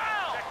 Flex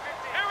round!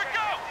 Here we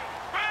go!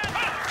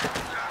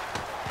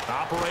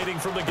 Operating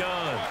from the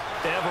gun.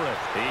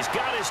 Everett. He's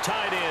got his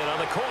tight end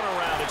on the corner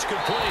route. It's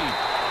complete.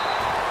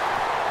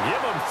 Give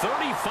him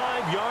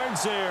 35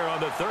 yards there on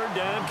the 3rd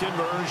down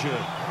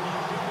conversion.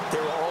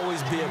 There will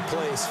always be a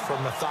place for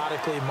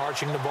methodically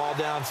marching the ball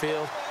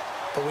downfield,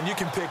 But when you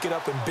can pick it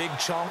up in big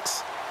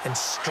chunks and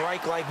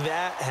strike like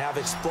that, have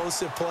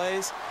explosive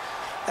plays,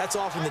 that's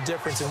often the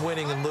difference in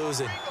winning and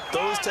losing.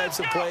 Those types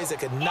of plays that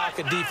can knock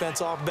a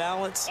defense off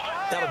balance,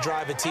 that'll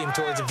drive a team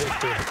towards a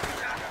victory.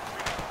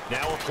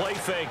 Now a play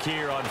fake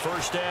here on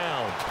first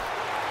down.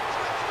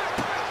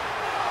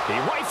 He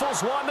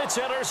rifles one that's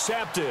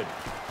intercepted.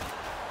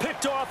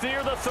 Picked off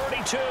near the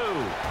 32.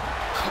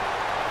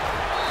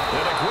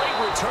 And a great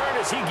return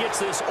as he gets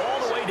this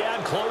all the way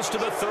down close to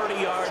the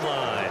 30-yard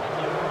line.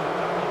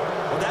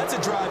 Well, that's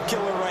a drive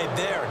killer right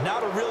there.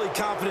 Not a really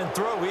confident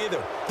throw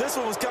either. This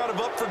one was kind of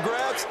up for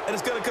grabs, and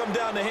it's going to come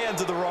down the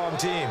hands of the wrong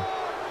team.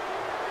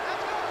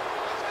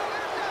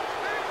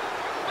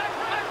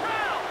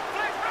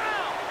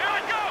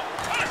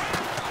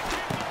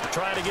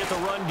 Trying to get the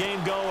run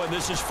game going.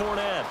 This is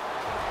Fournette.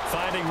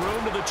 Finding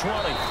room to the 20.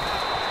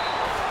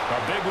 A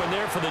big one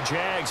there for the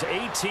Jags.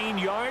 18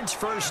 yards,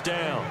 first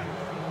down.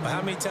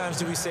 How many times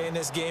do we say in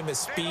this game that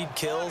speed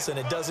kills, and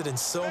it does it in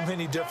so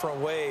many different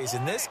ways?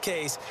 In this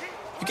case,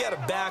 you got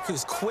a back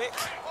who's quick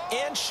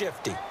and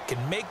shifty, can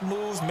make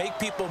moves, make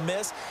people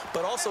miss,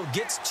 but also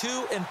gets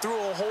to and through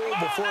a hole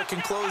before it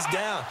can close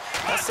down.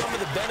 That's some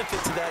of the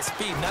benefits of that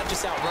speed, not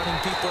just outrunning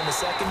people in the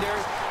secondary.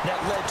 And that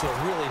led to a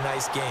really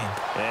nice gain.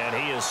 And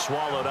he is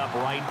swallowed up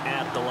right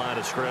at the line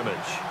of scrimmage.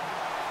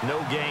 No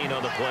gain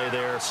on the play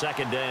there,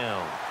 second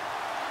down.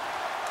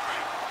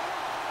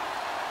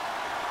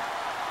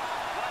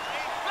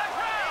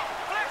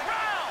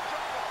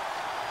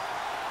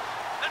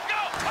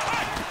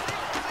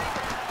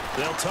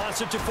 They'll toss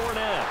it to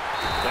Fournette.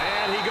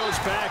 And he goes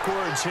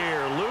backwards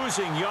here,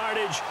 losing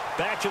yardage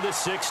back to the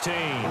 16.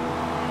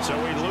 So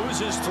he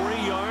loses 3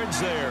 yards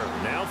there.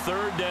 Now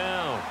third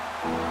down.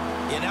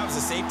 Yeah, now it's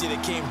the safety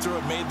that came through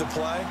and made the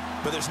play.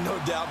 But there's no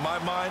doubt in my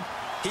mind,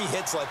 he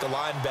hits like a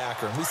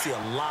linebacker. And we see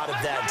a lot of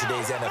that in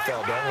today's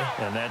NFL, don't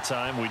we? And that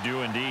time we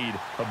do indeed.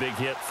 A big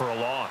hit for a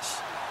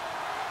loss.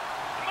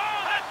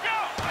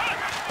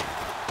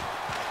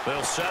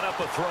 They'll set up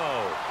a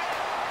throw.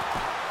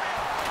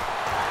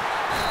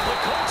 The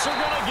Colts are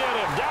going to get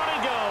him. Down he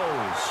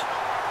goes.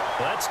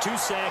 Well, that's 2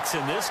 sacks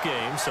in this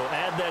game, so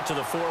add that to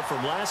the 4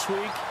 from last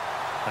week.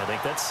 I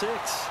think that's 6.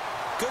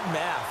 Good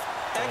math.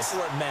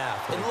 Excellent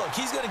math. And look,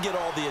 he's going to get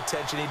all the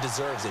attention he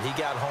deserves it. He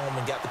got home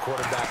and got the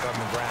quarterback on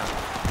the ground.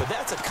 But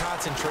that's a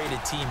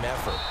concentrated team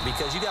effort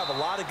because you have a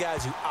lot of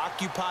guys who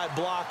occupy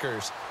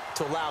blockers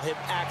to allow him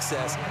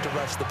access to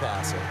rush the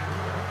passer.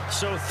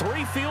 So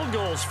 3 field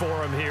goals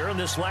for him here, and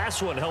this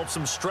last one helps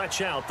him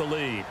stretch out the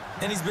lead.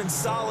 And he's been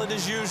solid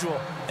as usual.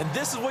 And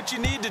this is what you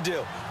need to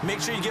do. Make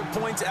sure you get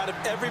points out of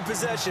every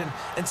possession.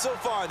 And so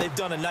far, they've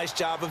done a nice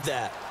job of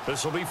that.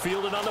 This will be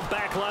fielded on the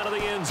back line of the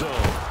end zone.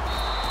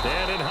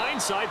 And in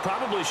hindsight,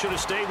 probably should have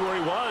stayed where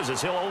he was,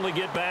 as he'll only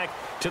get back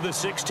to the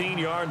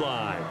 16-yard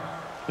line.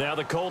 Now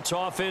the Colts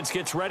offense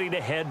gets ready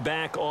to head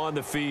back on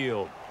the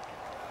field.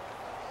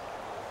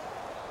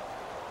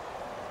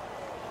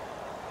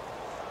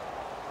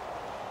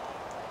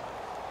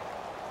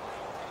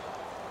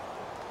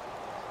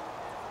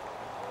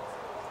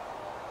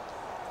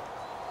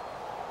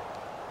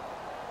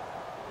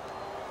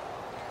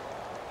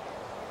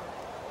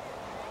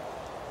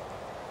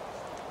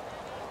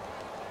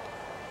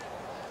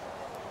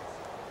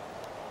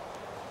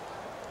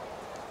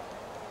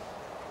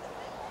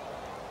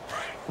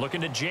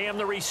 Looking to jam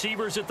the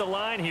receivers at the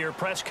line here.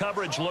 Press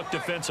coverage look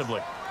defensively.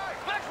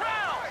 Flex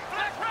round!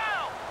 Flex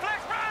round!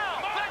 Flex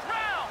round! Flex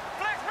round!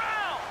 Flex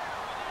round!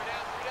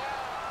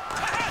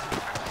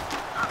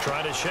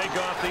 Trying to shake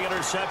off the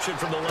interception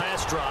from the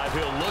last drive.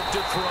 He'll look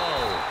to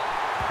throw.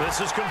 This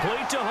is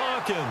complete to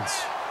Hawkins.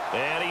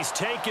 And he's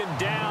taken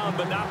down,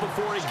 but not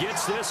before he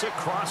gets this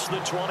across the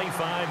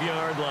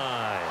 25-yard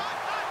line.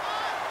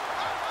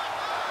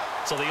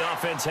 So the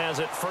offense has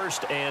it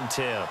 1st and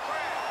 10.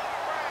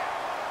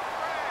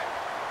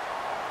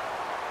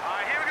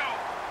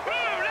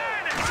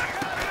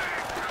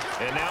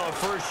 And now a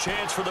first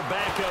chance for the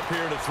backup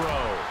here to throw.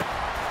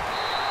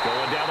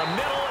 Going down the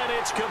middle, and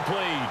it's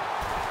complete.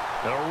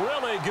 A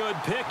really good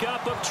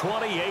pickup of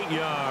 28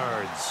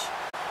 yards.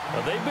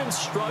 Now, they've been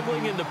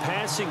struggling in the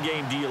passing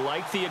game. Do you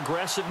like the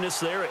aggressiveness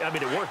there? I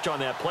mean, it worked on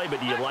that play,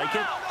 but do you like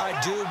it? I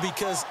do,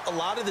 because a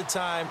lot of the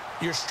time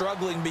you're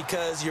struggling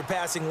because your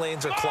passing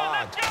lanes are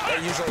clogged.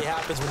 That usually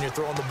happens when you're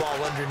throwing the ball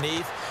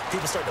underneath.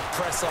 People start to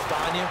press up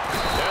on you.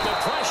 And the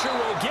pressure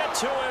will get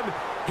to him.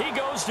 He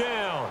goes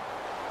down.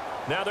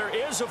 Now, there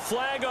is a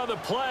flag on the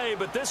play,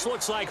 but this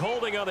looks like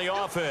holding on the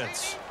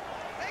offense.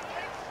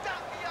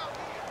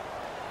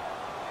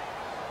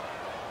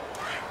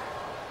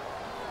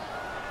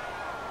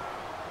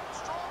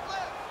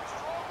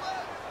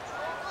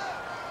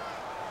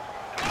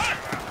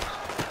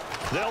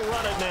 They'll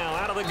run it now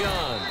out of the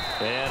gun.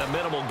 And a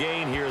minimal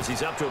gain here as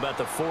he's up to about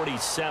the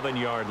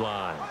 47-yard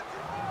line.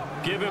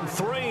 Give him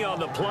 3 on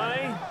the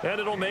play, and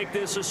it'll make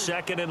this a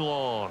 2nd and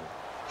long.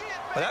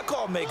 Well, that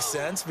call makes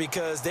sense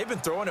because they've been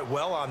throwing it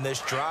well on this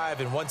drive,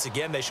 and once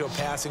again they show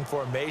passing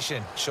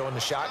formation, showing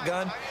the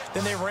shotgun.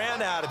 Then they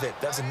ran out of it.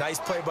 That's a nice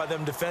play by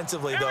them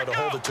defensively, though, to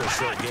hold it to a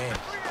short game.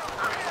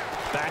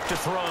 Back to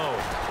throw.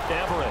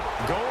 Everett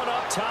going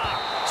up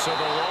top. So the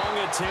long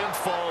attempt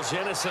falls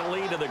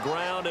innocently to the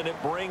ground, and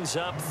it brings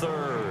up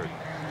third.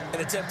 An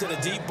attempt at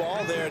a deep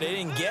ball there. They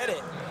didn't get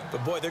it.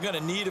 But, boy, they're going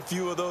to need a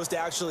few of those to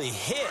actually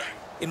hit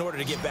in order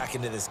to get back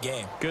into this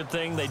game. Good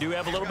thing they do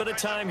have a little bit of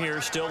time here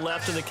still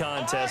left in the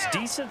contest.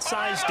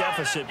 Decent-sized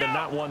deficit, but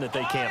not one that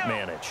they can't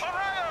manage.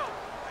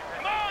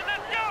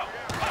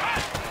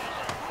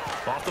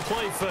 Off the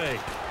play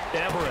fake.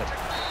 Everett.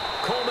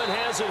 Coleman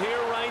has it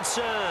here right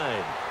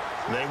side.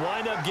 They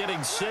wind up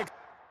getting 6.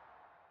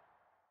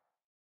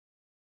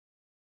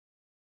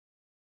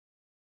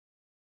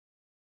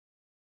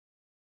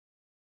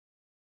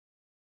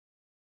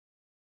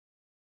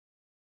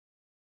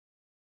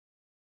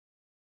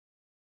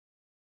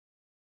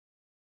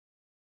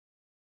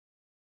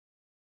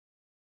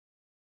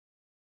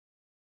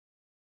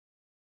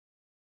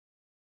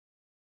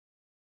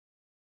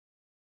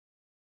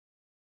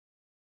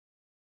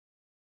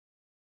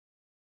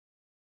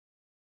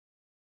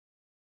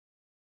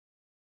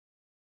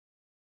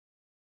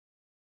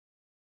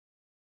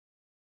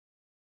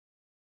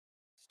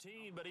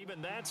 But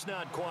even that's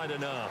not quite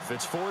enough.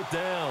 It's 4th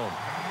down.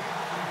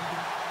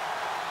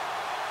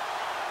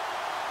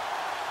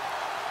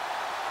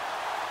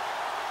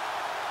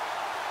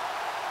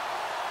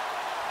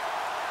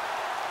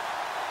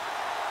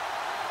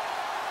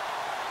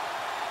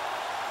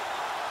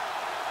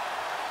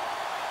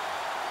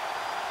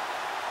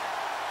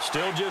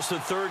 Still just the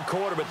third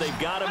quarter, but they've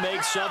got to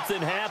make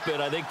something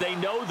happen. I think they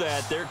know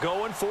that. They're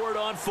going for it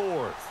on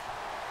 4th.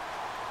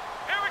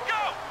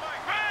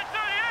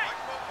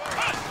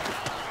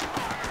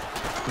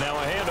 Now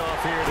a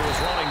handoff here to his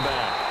running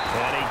back.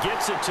 And he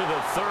gets it to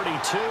the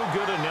 32.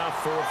 Good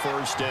enough for a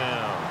first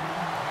down.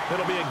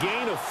 It'll be a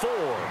gain of 4.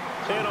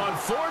 And on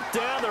 4th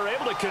down, they're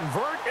able to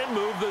convert and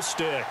move the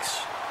sticks.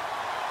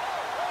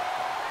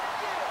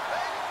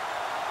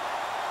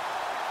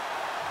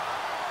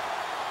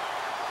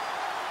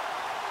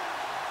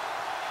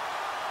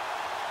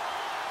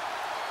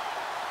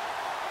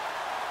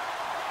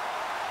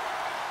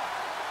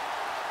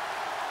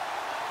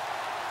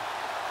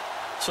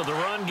 So the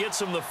run gets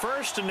them the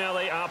first, and now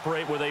they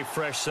operate with a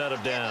fresh set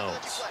of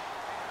downs.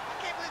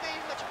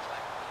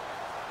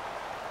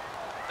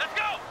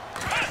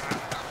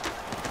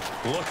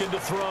 Looking to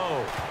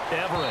throw.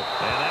 Everett.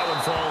 And that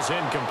one falls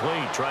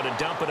incomplete. Try to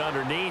dump it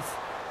underneath.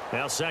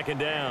 Now 2nd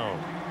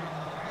down.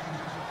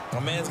 My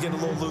man's getting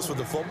a little loose with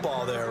the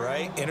football there,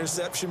 right?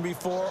 Interception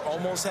before,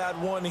 almost had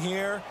one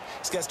here.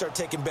 He's got to start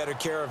taking better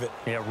care of it.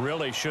 Yeah,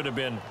 really should have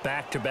been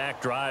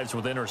back-to-back drives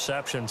with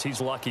interceptions. He's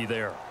lucky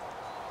there.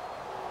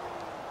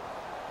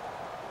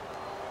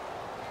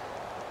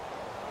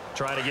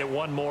 Trying to get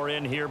one more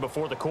in here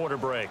before the quarter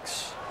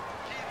breaks.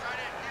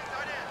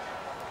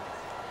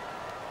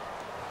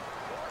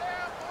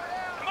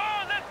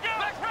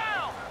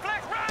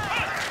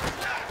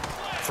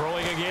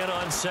 Throwing again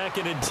on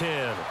 2nd and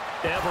 10.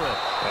 Everett.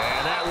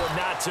 And that one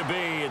not to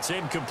be. It's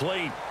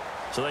incomplete.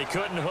 So they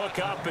couldn't hook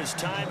up as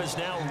time has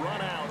now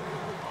run out.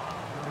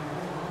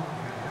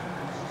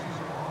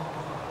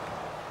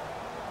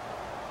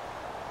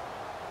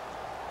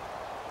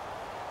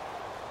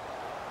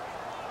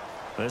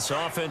 This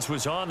offense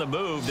was on the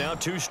move. Now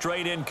 2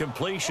 straight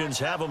incompletions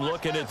have them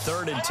looking at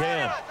 3rd and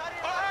 10.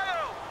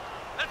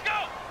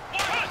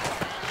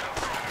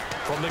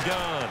 From the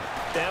gun,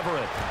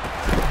 Everett.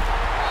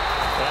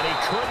 And he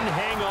couldn't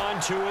hang on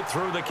to it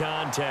through the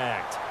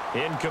contact.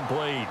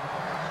 Incomplete.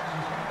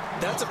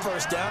 That's a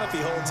first down if he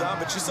holds on,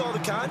 but you saw the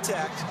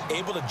contact.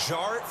 Able to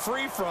jar it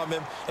free from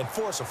him and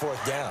force a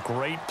 4th down.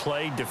 Great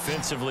play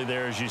defensively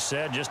there, as you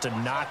said, just to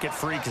knock it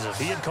free, because if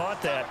he had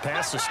caught that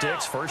past the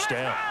sticks, first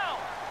down.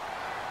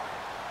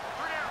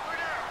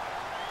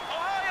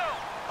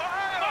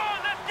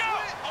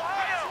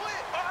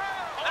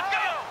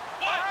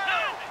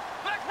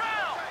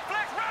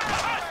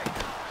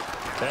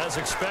 As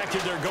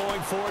expected, they're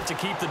going for it to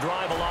keep the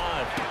drive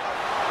alive.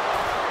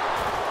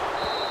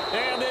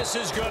 And this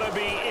is going to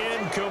be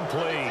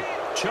incomplete.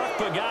 Chuck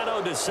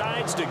Pagano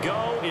decides to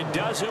go. It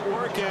doesn't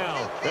work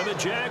out. And the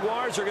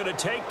Jaguars are going to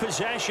take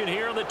possession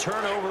here on the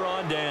turnover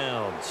on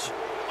downs.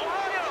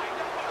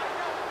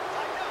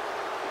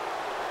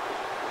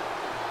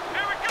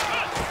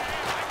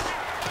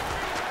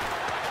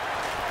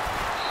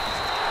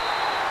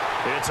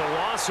 It's a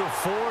loss of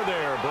 4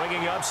 there,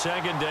 bringing up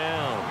 2nd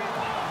down.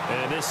 And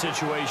in this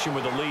situation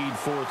with a lead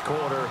 4th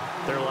quarter,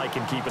 they're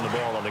liking keeping the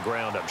ball on the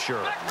ground, I'm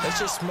sure. That's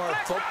just smart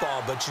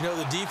football, but you know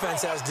the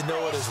defense has to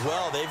know it as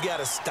well. They've got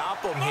to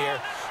stop them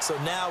here. So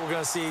now we're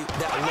going to see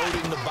that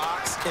loading the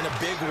box in a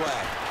big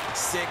way.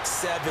 6,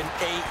 7,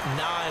 8,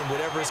 9,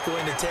 whatever it's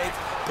going to take,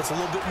 puts a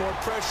little bit more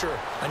pressure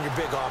on your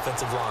big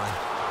offensive line.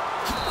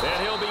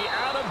 And he'll be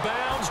out of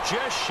bounds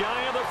just shy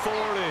of the 40.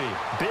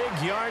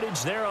 Big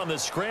yardage there on the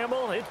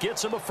scramble. It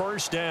gets him a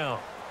first down.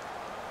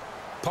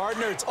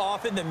 Partner, it's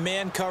often that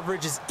man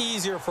coverage is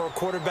easier for a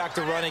quarterback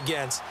to run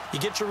against. You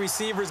get your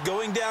receivers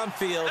going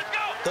downfield,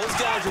 Those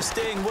guys are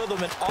staying with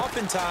them, and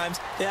oftentimes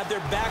they have their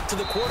back to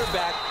the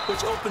quarterback,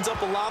 which opens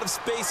up a lot of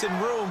space and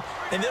room,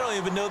 and they don't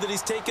even know that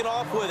he's taken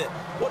off with it.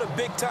 What a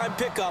big-time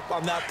pickup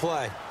on that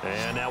play.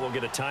 And now we'll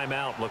get a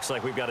timeout. Looks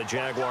like we've got a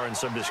Jaguar in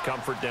some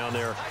discomfort down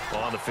there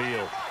on the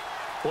field.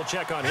 We'll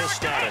check on his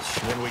status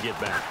when we get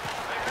back.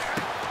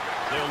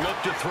 They'll look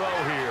to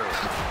throw here.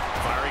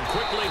 Firing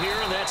quickly here,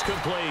 and that's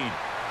complete.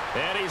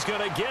 And he's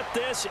going to get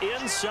this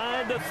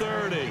inside the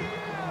 30.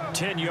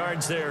 10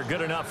 yards there,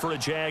 good enough for a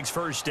Jags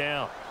first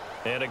down.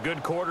 And a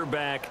good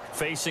quarterback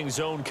facing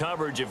zone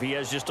coverage. If he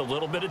has just a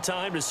little bit of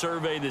time to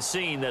survey the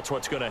scene, that's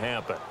what's going to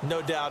happen.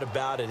 No doubt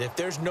about it. If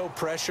there's no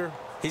pressure,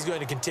 he's going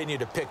to continue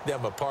to pick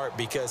them apart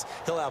because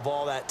he'll have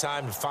all that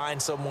time to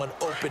find someone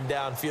open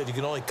downfield. You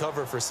can only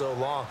cover for so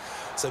long.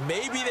 So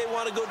maybe they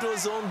want to go to a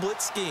zone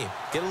blitz scheme,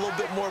 get a little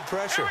bit more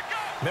pressure.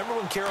 Remember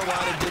when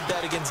Carolina did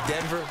that against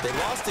Denver? They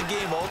lost the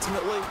game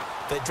ultimately.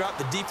 They dropped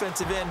the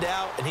defensive end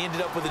out, and he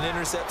ended up with an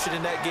interception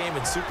in that game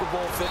in Super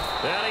Bowl 50.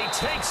 And he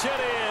takes it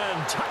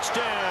in.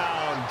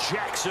 Touchdown,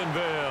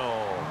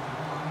 Jacksonville.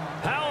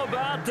 How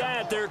about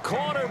that? Their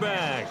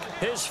quarterback,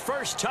 his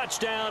first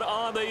touchdown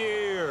on the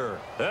year.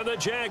 And the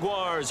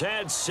Jaguars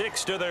add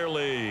 6 to their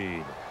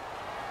lead.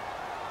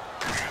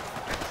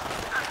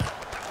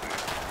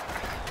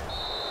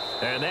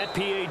 And that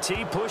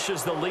PAT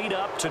pushes the lead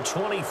up to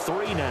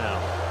 23 now.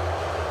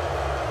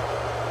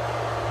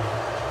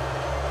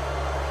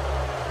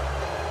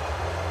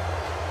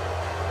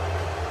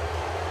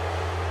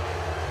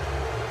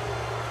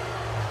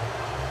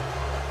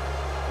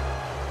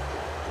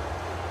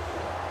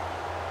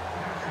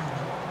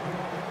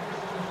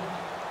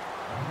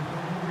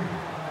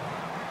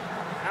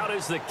 Out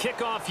is the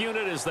kickoff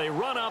unit as they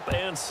run up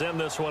and send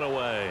this one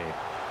away.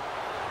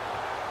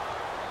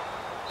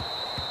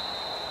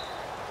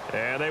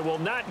 And they will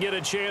not get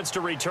a chance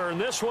to return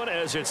this one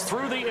as it's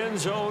through the end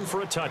zone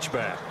for a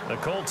touchback. The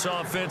Colts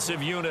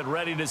offensive unit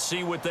ready to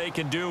see what they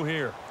can do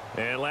here.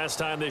 And last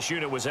time this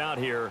unit was out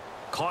here,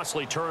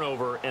 costly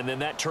turnover, and then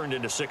that turned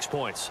into 6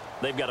 points.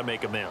 They've got to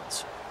make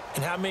amends.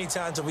 And how many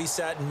times have we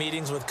sat in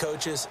meetings with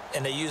coaches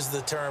and they use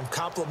the term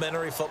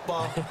complementary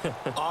football?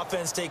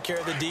 Offense take care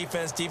of the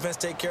defense, defense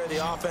take care of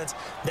the offense.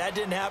 That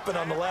didn't happen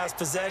on the last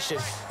possession.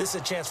 This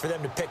is a chance for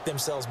them to pick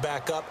themselves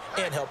back up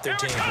and help their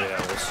team.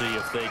 Yeah, we'll see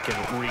if they can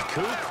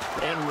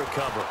recoup and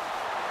recover.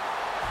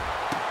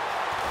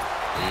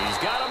 He's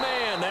got a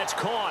man. That's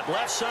caught.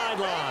 Left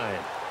sideline.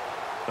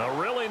 A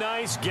really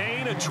nice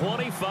gain of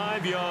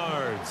 25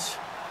 yards.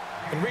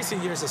 In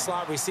recent years, the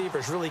slot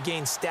receivers really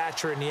gained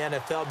stature in the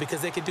NFL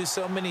because they can do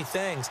so many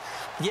things.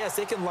 Yes,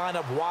 they can line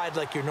up wide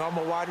like your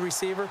normal wide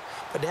receiver,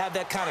 but to have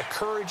that kind of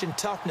courage and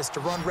toughness to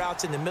run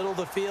routes in the middle of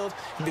the field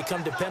and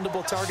become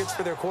dependable targets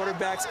for their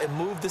quarterbacks and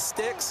move the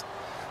sticks,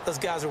 those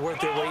guys are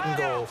worth their weight in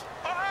gold.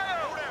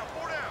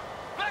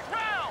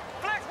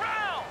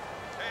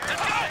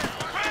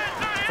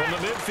 From the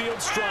midfield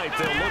stripe,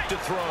 they'll look to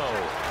throw.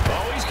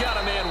 Oh, he's got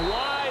a man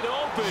wide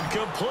open,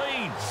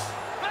 complete.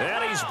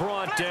 And he's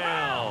brought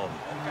down.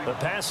 The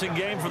passing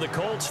game for the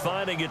Colts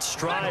finding its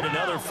stride,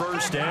 another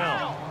first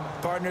down.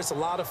 Partner, it's a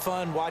lot of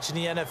fun watching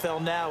the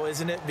NFL now,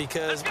 isn't it?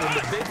 Because when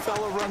the big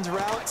fella runs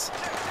routes,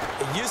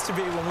 it used to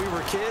be when we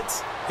were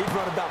kids, he'd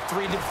run about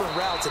 3 different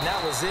routes, and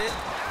that was it.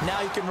 Now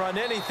he can run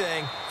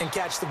anything and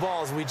catch the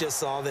ball, as we just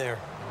saw there.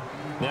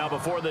 Now,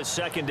 before this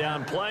second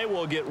down play,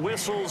 we'll get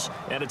whistles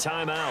and a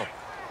timeout.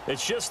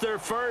 It's just their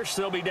first.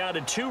 They'll be down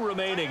to 2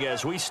 remaining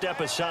as we step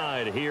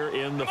aside here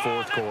in the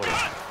fourth quarter.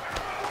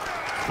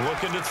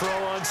 Looking to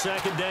throw on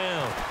second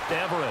down.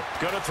 Everett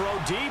going to throw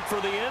deep for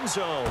the end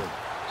zone.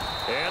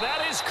 And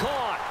that is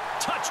caught.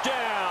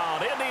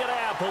 Touchdown,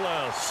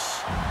 Indianapolis.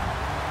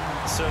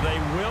 So they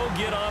will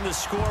get on the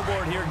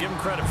scoreboard here. Give them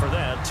credit for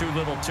that. Too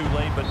little, too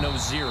late, but no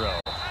zero.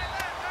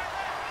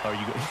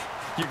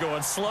 You're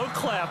going slow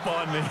clap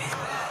on me.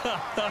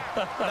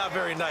 Not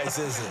very nice,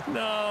 is it?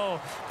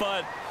 No,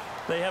 but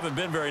they haven't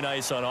been very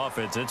nice on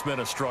offense. It's been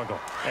a struggle.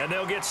 And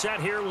they'll get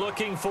set here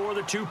looking for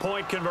the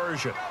 2-point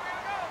conversion.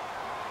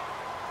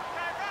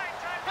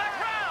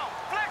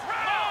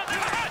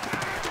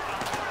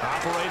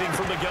 Operating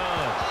from the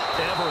gun,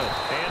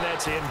 Everett, and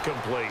that's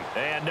incomplete.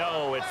 And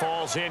no, it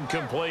falls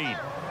incomplete.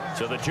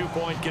 So the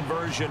 2-point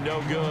conversion,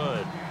 no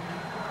good.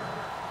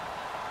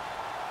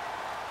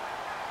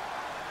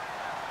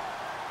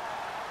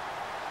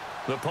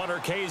 The punter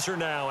Kaiser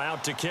now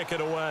out to kick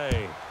it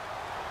away.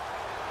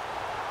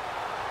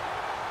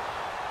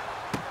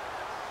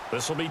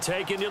 This will be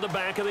taken to the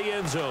back of the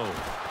end zone.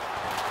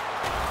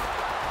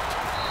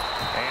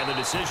 And the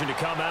decision to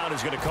come out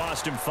is going to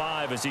cost him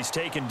 5 as he's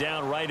taken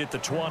down right at the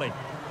 20.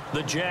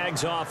 The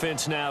Jags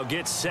offense now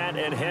gets set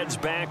and heads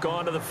back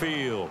onto the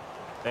field.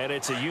 And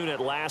it's a unit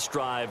last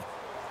drive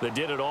that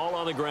did it all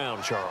on the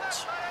ground,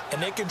 Charles.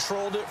 And they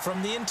controlled it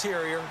from the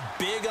interior,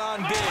 big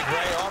on big,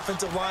 right?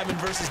 Offensive lineman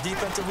versus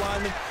defensive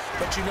lineman.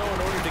 But you know,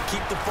 in order to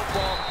keep the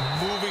football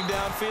moving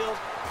downfield,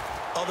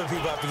 Other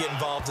people have to get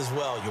involved as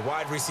well. Your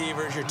wide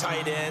receivers, your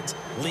tight ends,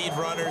 lead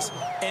runners,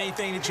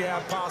 anything that you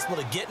have possible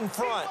to get in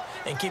front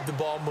and keep the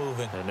ball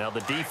moving. And now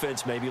the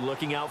defense may be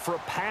looking out for a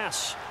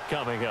pass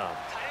coming up.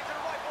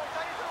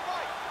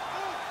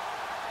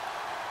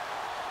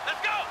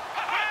 Let's go.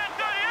 Brand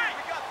 38.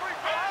 We got 3.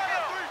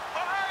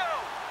 Ohio.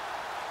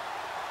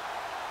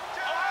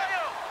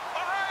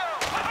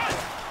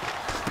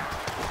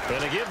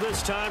 Going to give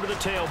this time to the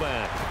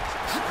tailback.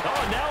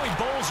 Oh, and now he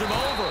bowls him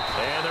over.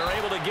 And they're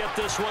able to get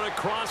this one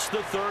across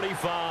the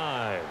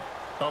 35.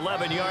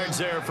 11 yards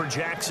there for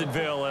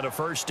Jacksonville and a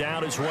first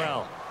down as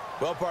well.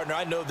 Well, partner,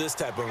 I know this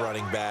type of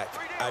running back.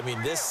 I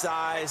mean, this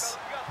size,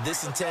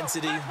 this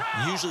intensity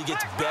usually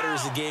gets better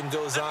as the game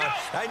goes on.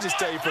 I can just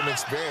tell you from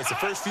experience, the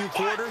first few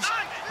quarters,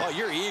 oh,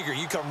 you're eager.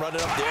 You come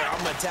running up there.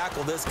 I'm going to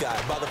tackle this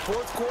guy. By the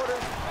fourth quarter,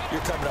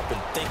 you're coming up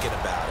and thinking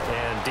about it.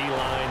 And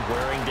D-line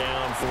wearing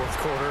down fourth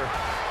quarter.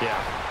 Yeah.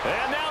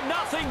 And now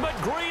nothing but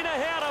green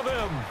ahead of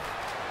him.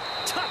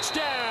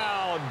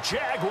 Touchdown,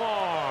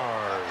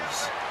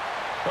 Jaguars.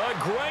 A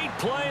great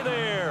play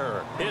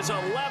there. His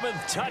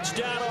 11th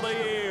touchdown of the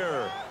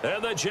year.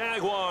 And the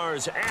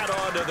Jaguars add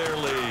on to their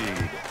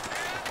lead.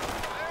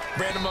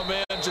 Brandon, my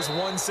man, just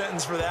one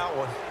sentence for that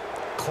one.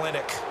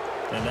 Clinic.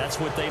 And that's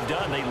what they've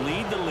done. They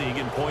lead the league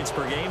in points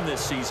per game this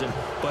season,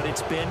 but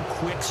it's been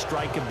quick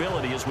strike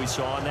ability as we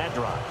saw on that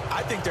drive.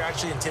 I think they're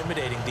actually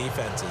intimidating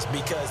defenses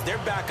because they're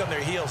back on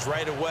their heels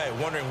right away,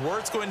 wondering where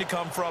it's going to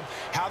come from,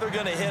 how they're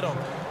going to hit them.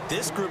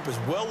 This group is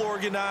well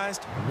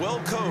organized,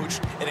 well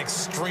coached, and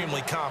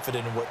extremely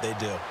confident in what they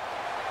do.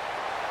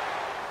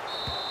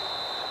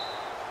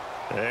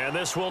 And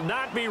this will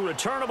not be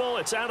returnable.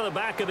 It's out of the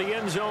back of the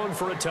end zone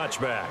for a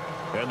touchback.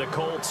 And the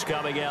Colts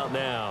coming out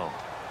now.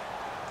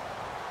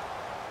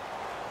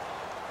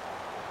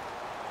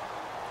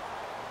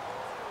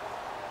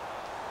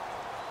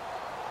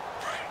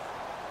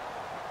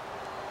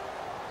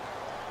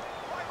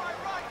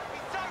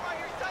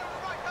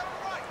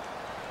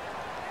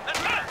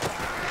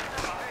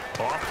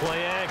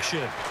 Off-play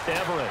action.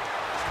 Everett.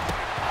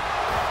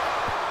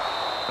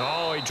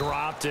 Oh, he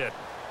dropped it.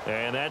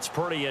 And that's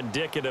pretty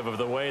indicative of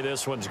the way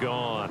this one's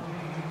gone.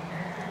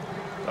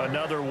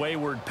 Another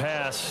wayward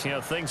pass. You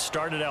know, things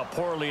started out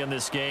poorly in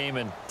this game,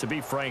 and to be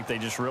frank, they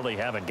just really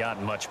haven't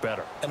gotten much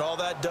better. And all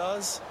that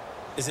does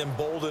is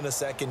embolden a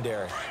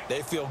secondary.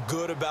 They feel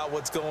good about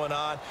what's going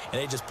on,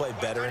 and they just play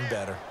better and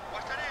better.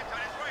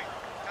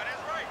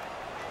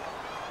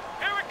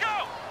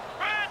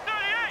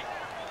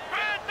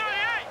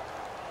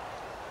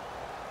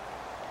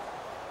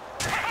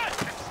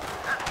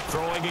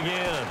 Throwing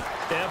again.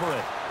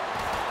 Everett.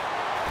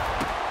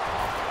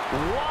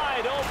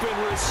 Wide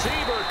open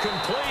receiver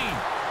complete.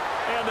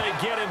 And they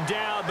get him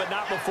down, but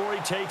not before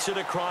he takes it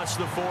across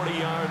the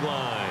 40-yard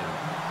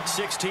line.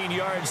 16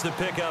 yards to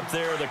pick up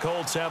there. The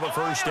Colts have a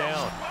first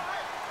down.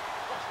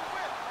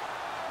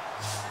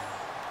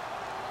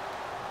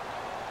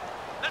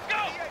 Let's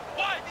go.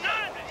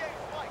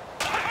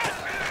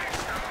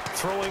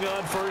 Throwing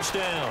on first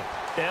down.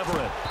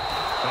 Everett.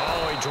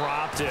 Oh, he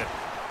dropped it.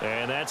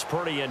 And that's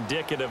pretty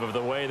indicative of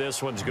the way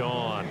this one's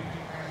gone.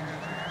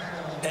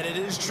 And it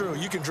is true.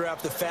 You can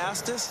draft the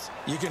fastest.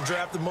 You can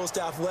draft the most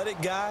athletic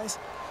guys.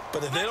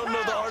 But if they don't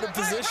know the art of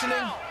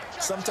positioning,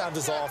 sometimes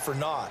it's all for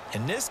naught.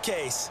 In this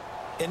case,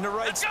 in the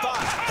right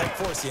spot, that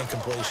forced the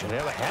incompletion.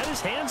 Yeah, had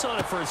his hands on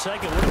it for a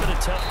second. Would have been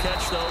a tough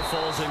catch, though.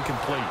 Falls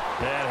incomplete.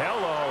 And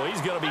hello,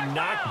 he's going to be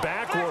knocked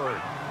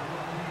backward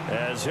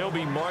as he'll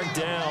be marked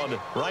down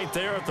right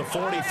there at the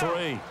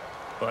 43.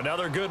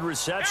 Another good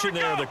reception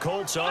there. The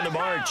Colts on the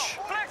march.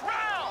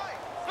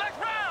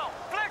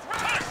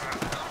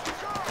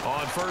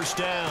 On first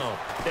down,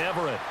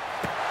 Everett.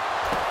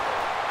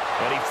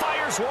 And he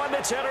fires one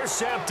that's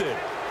intercepted.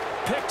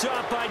 Picked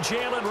up by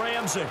Jalen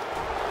Ramsey.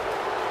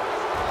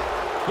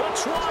 The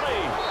 20.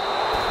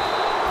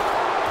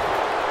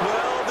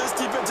 Well, this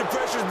defensive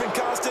pressure has been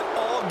constant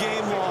all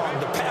game long.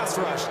 The pass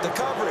rush, the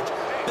coverage,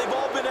 they've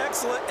all been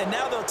excellent, and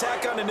now they'll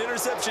tack on an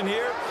interception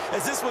here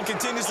as this one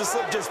continues to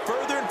slip just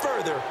further and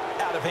further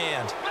out of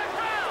hand.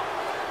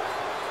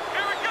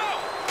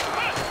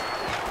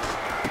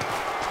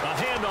 A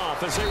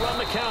handoff as they run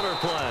the counter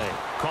play.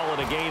 Call it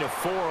a gain of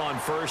 4 on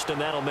first, and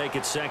that'll make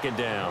it second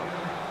down.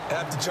 I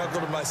have to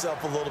chuckle to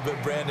myself a little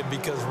bit, Brandon,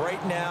 because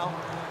right now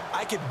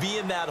I could be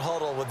in that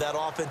huddle with that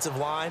offensive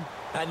line,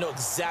 and I know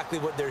exactly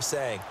what they're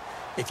saying.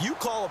 If you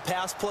call a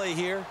pass play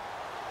here,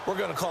 we're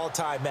going to call a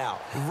timeout.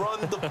 Run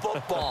the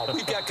football.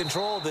 We've got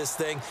control of this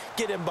thing.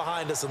 Get in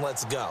behind us and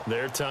let's go.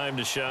 Their time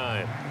to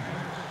shine.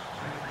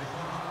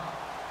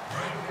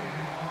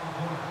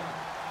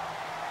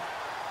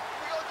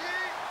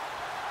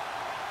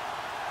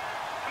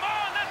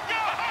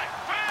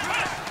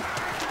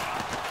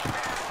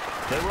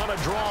 They run a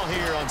draw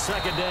here on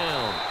second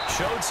down.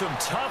 Showed some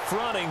tough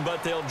running,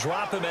 but they'll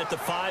drop him at the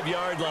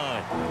 5-yard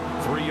line.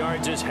 3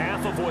 yards is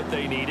half of what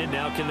they needed.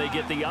 Now can they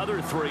get the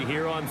other 3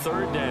 here on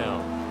third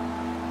down?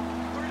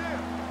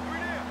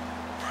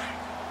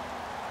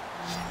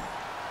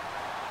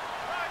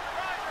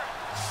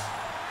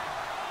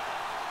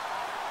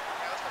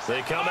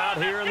 They come out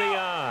here in the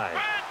I.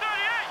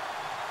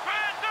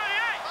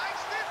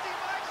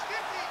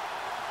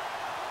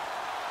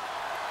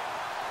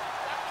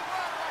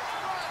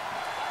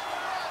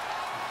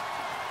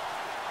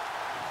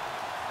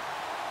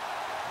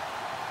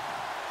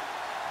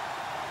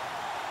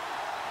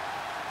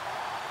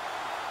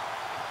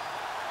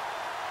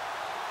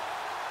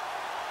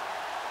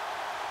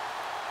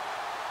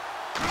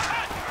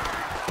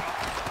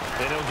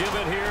 And he'll give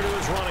it here to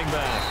his running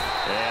back.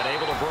 And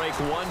able to break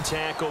one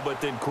tackle,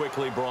 but then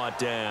quickly brought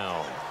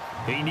down.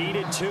 He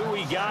needed two,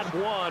 he got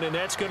one, and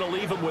that's going to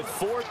leave him with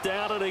 4th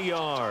down and a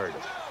yard.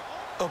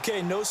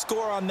 Okay, no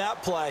score on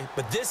that play,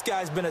 but this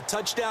guy's been a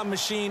touchdown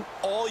machine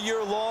all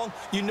year long.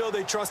 You know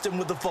they trust him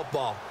with the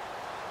football.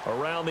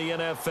 Around the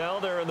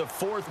NFL, they're in the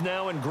 4th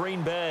now in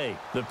Green Bay.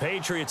 The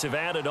Patriots have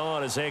added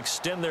on as they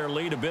extend their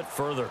lead a bit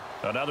further.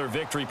 Another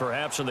victory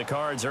perhaps in the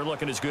cards. They're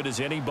looking as good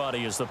as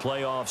anybody as the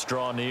playoffs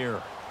draw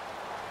near.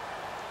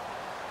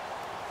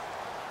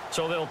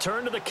 So they'll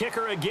turn to the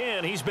kicker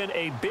again. He's been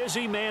a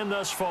busy man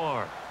thus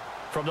far.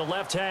 From the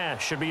left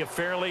hash, should be a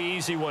fairly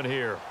easy one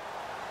here.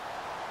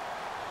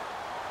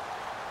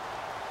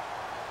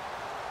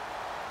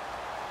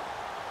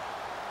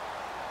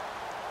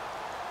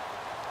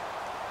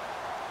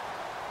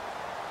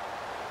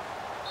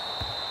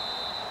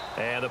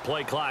 And the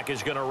play clock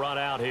is going to run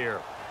out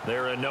here.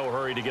 They're in no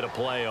hurry to get a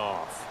play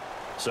off.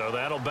 So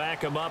that'll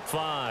back them up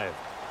 5.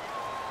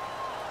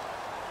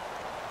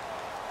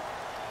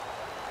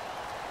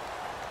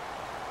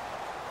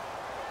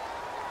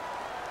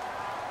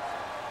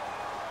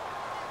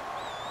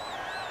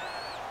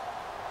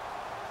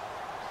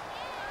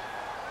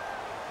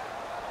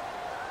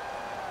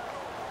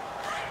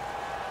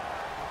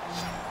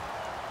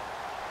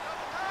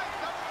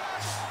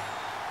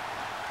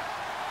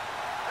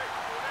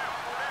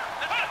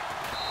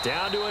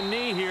 Down to a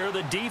knee here.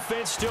 The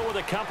defense still with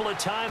a couple of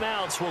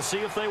timeouts. We'll see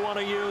if they want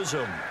to use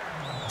them.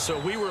 So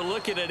we were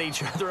looking at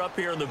each other up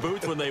here in the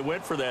booth when they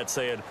went for that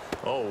saying,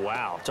 oh,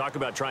 wow, talk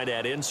about trying to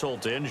add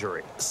insult to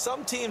injury.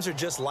 Some teams are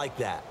just like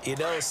that. You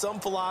know, some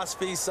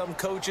philosophies, some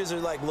coaches are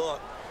like, look,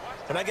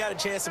 when I got a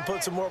chance to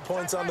put some more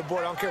points on the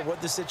board, I don't care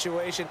what the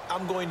situation,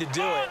 I'm going to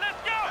do it.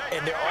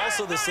 And they're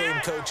also the same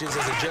coaches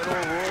as a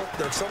general rule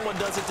that if someone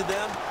does it to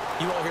them,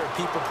 you won't hear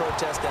people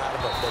protest out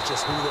of it. That's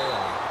just who they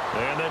are.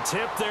 And the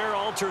tip there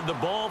altered the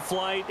ball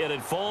flight, and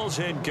it falls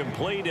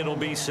incomplete. It'll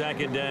be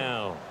 2nd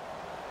down.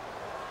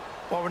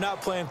 While we're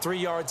not playing 3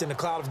 yards in a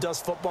cloud of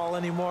dust football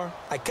anymore,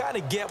 I kind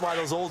of get why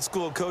those old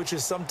school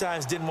coaches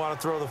sometimes didn't want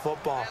to throw the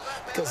football.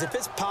 Because if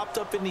it's popped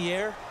up in the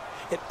air,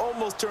 it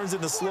almost turns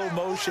into slow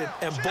motion,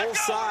 and both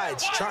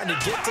sides trying to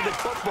get to the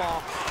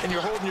football, and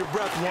you're holding your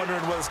breath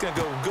wondering whether it's going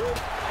to go good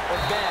or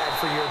bad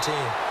for your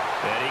team.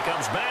 And he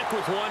comes back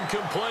with one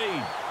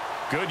complete.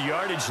 Good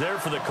yardage there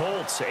for the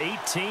Colts.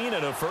 18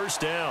 and a 1st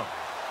down.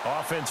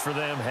 Offense for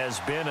them has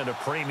been at a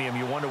premium.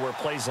 You wonder where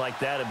plays like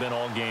that have been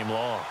all game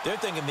long. They're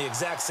thinking the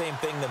exact same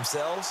thing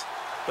themselves,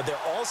 but they're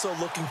also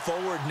looking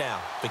forward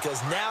now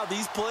because now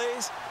these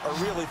plays are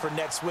really for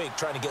next week,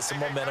 trying to get some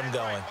momentum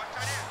going.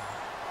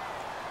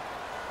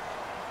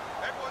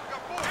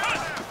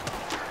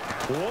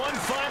 One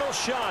final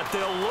shot.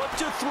 They'll look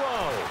to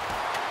throw.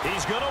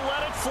 He's going to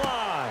let it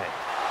fly.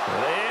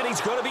 And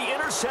he's going to be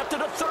intercepted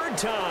a 3rd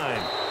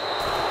time.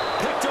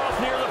 Picked off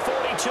near the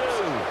 42.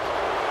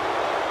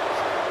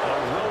 A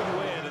road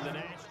win.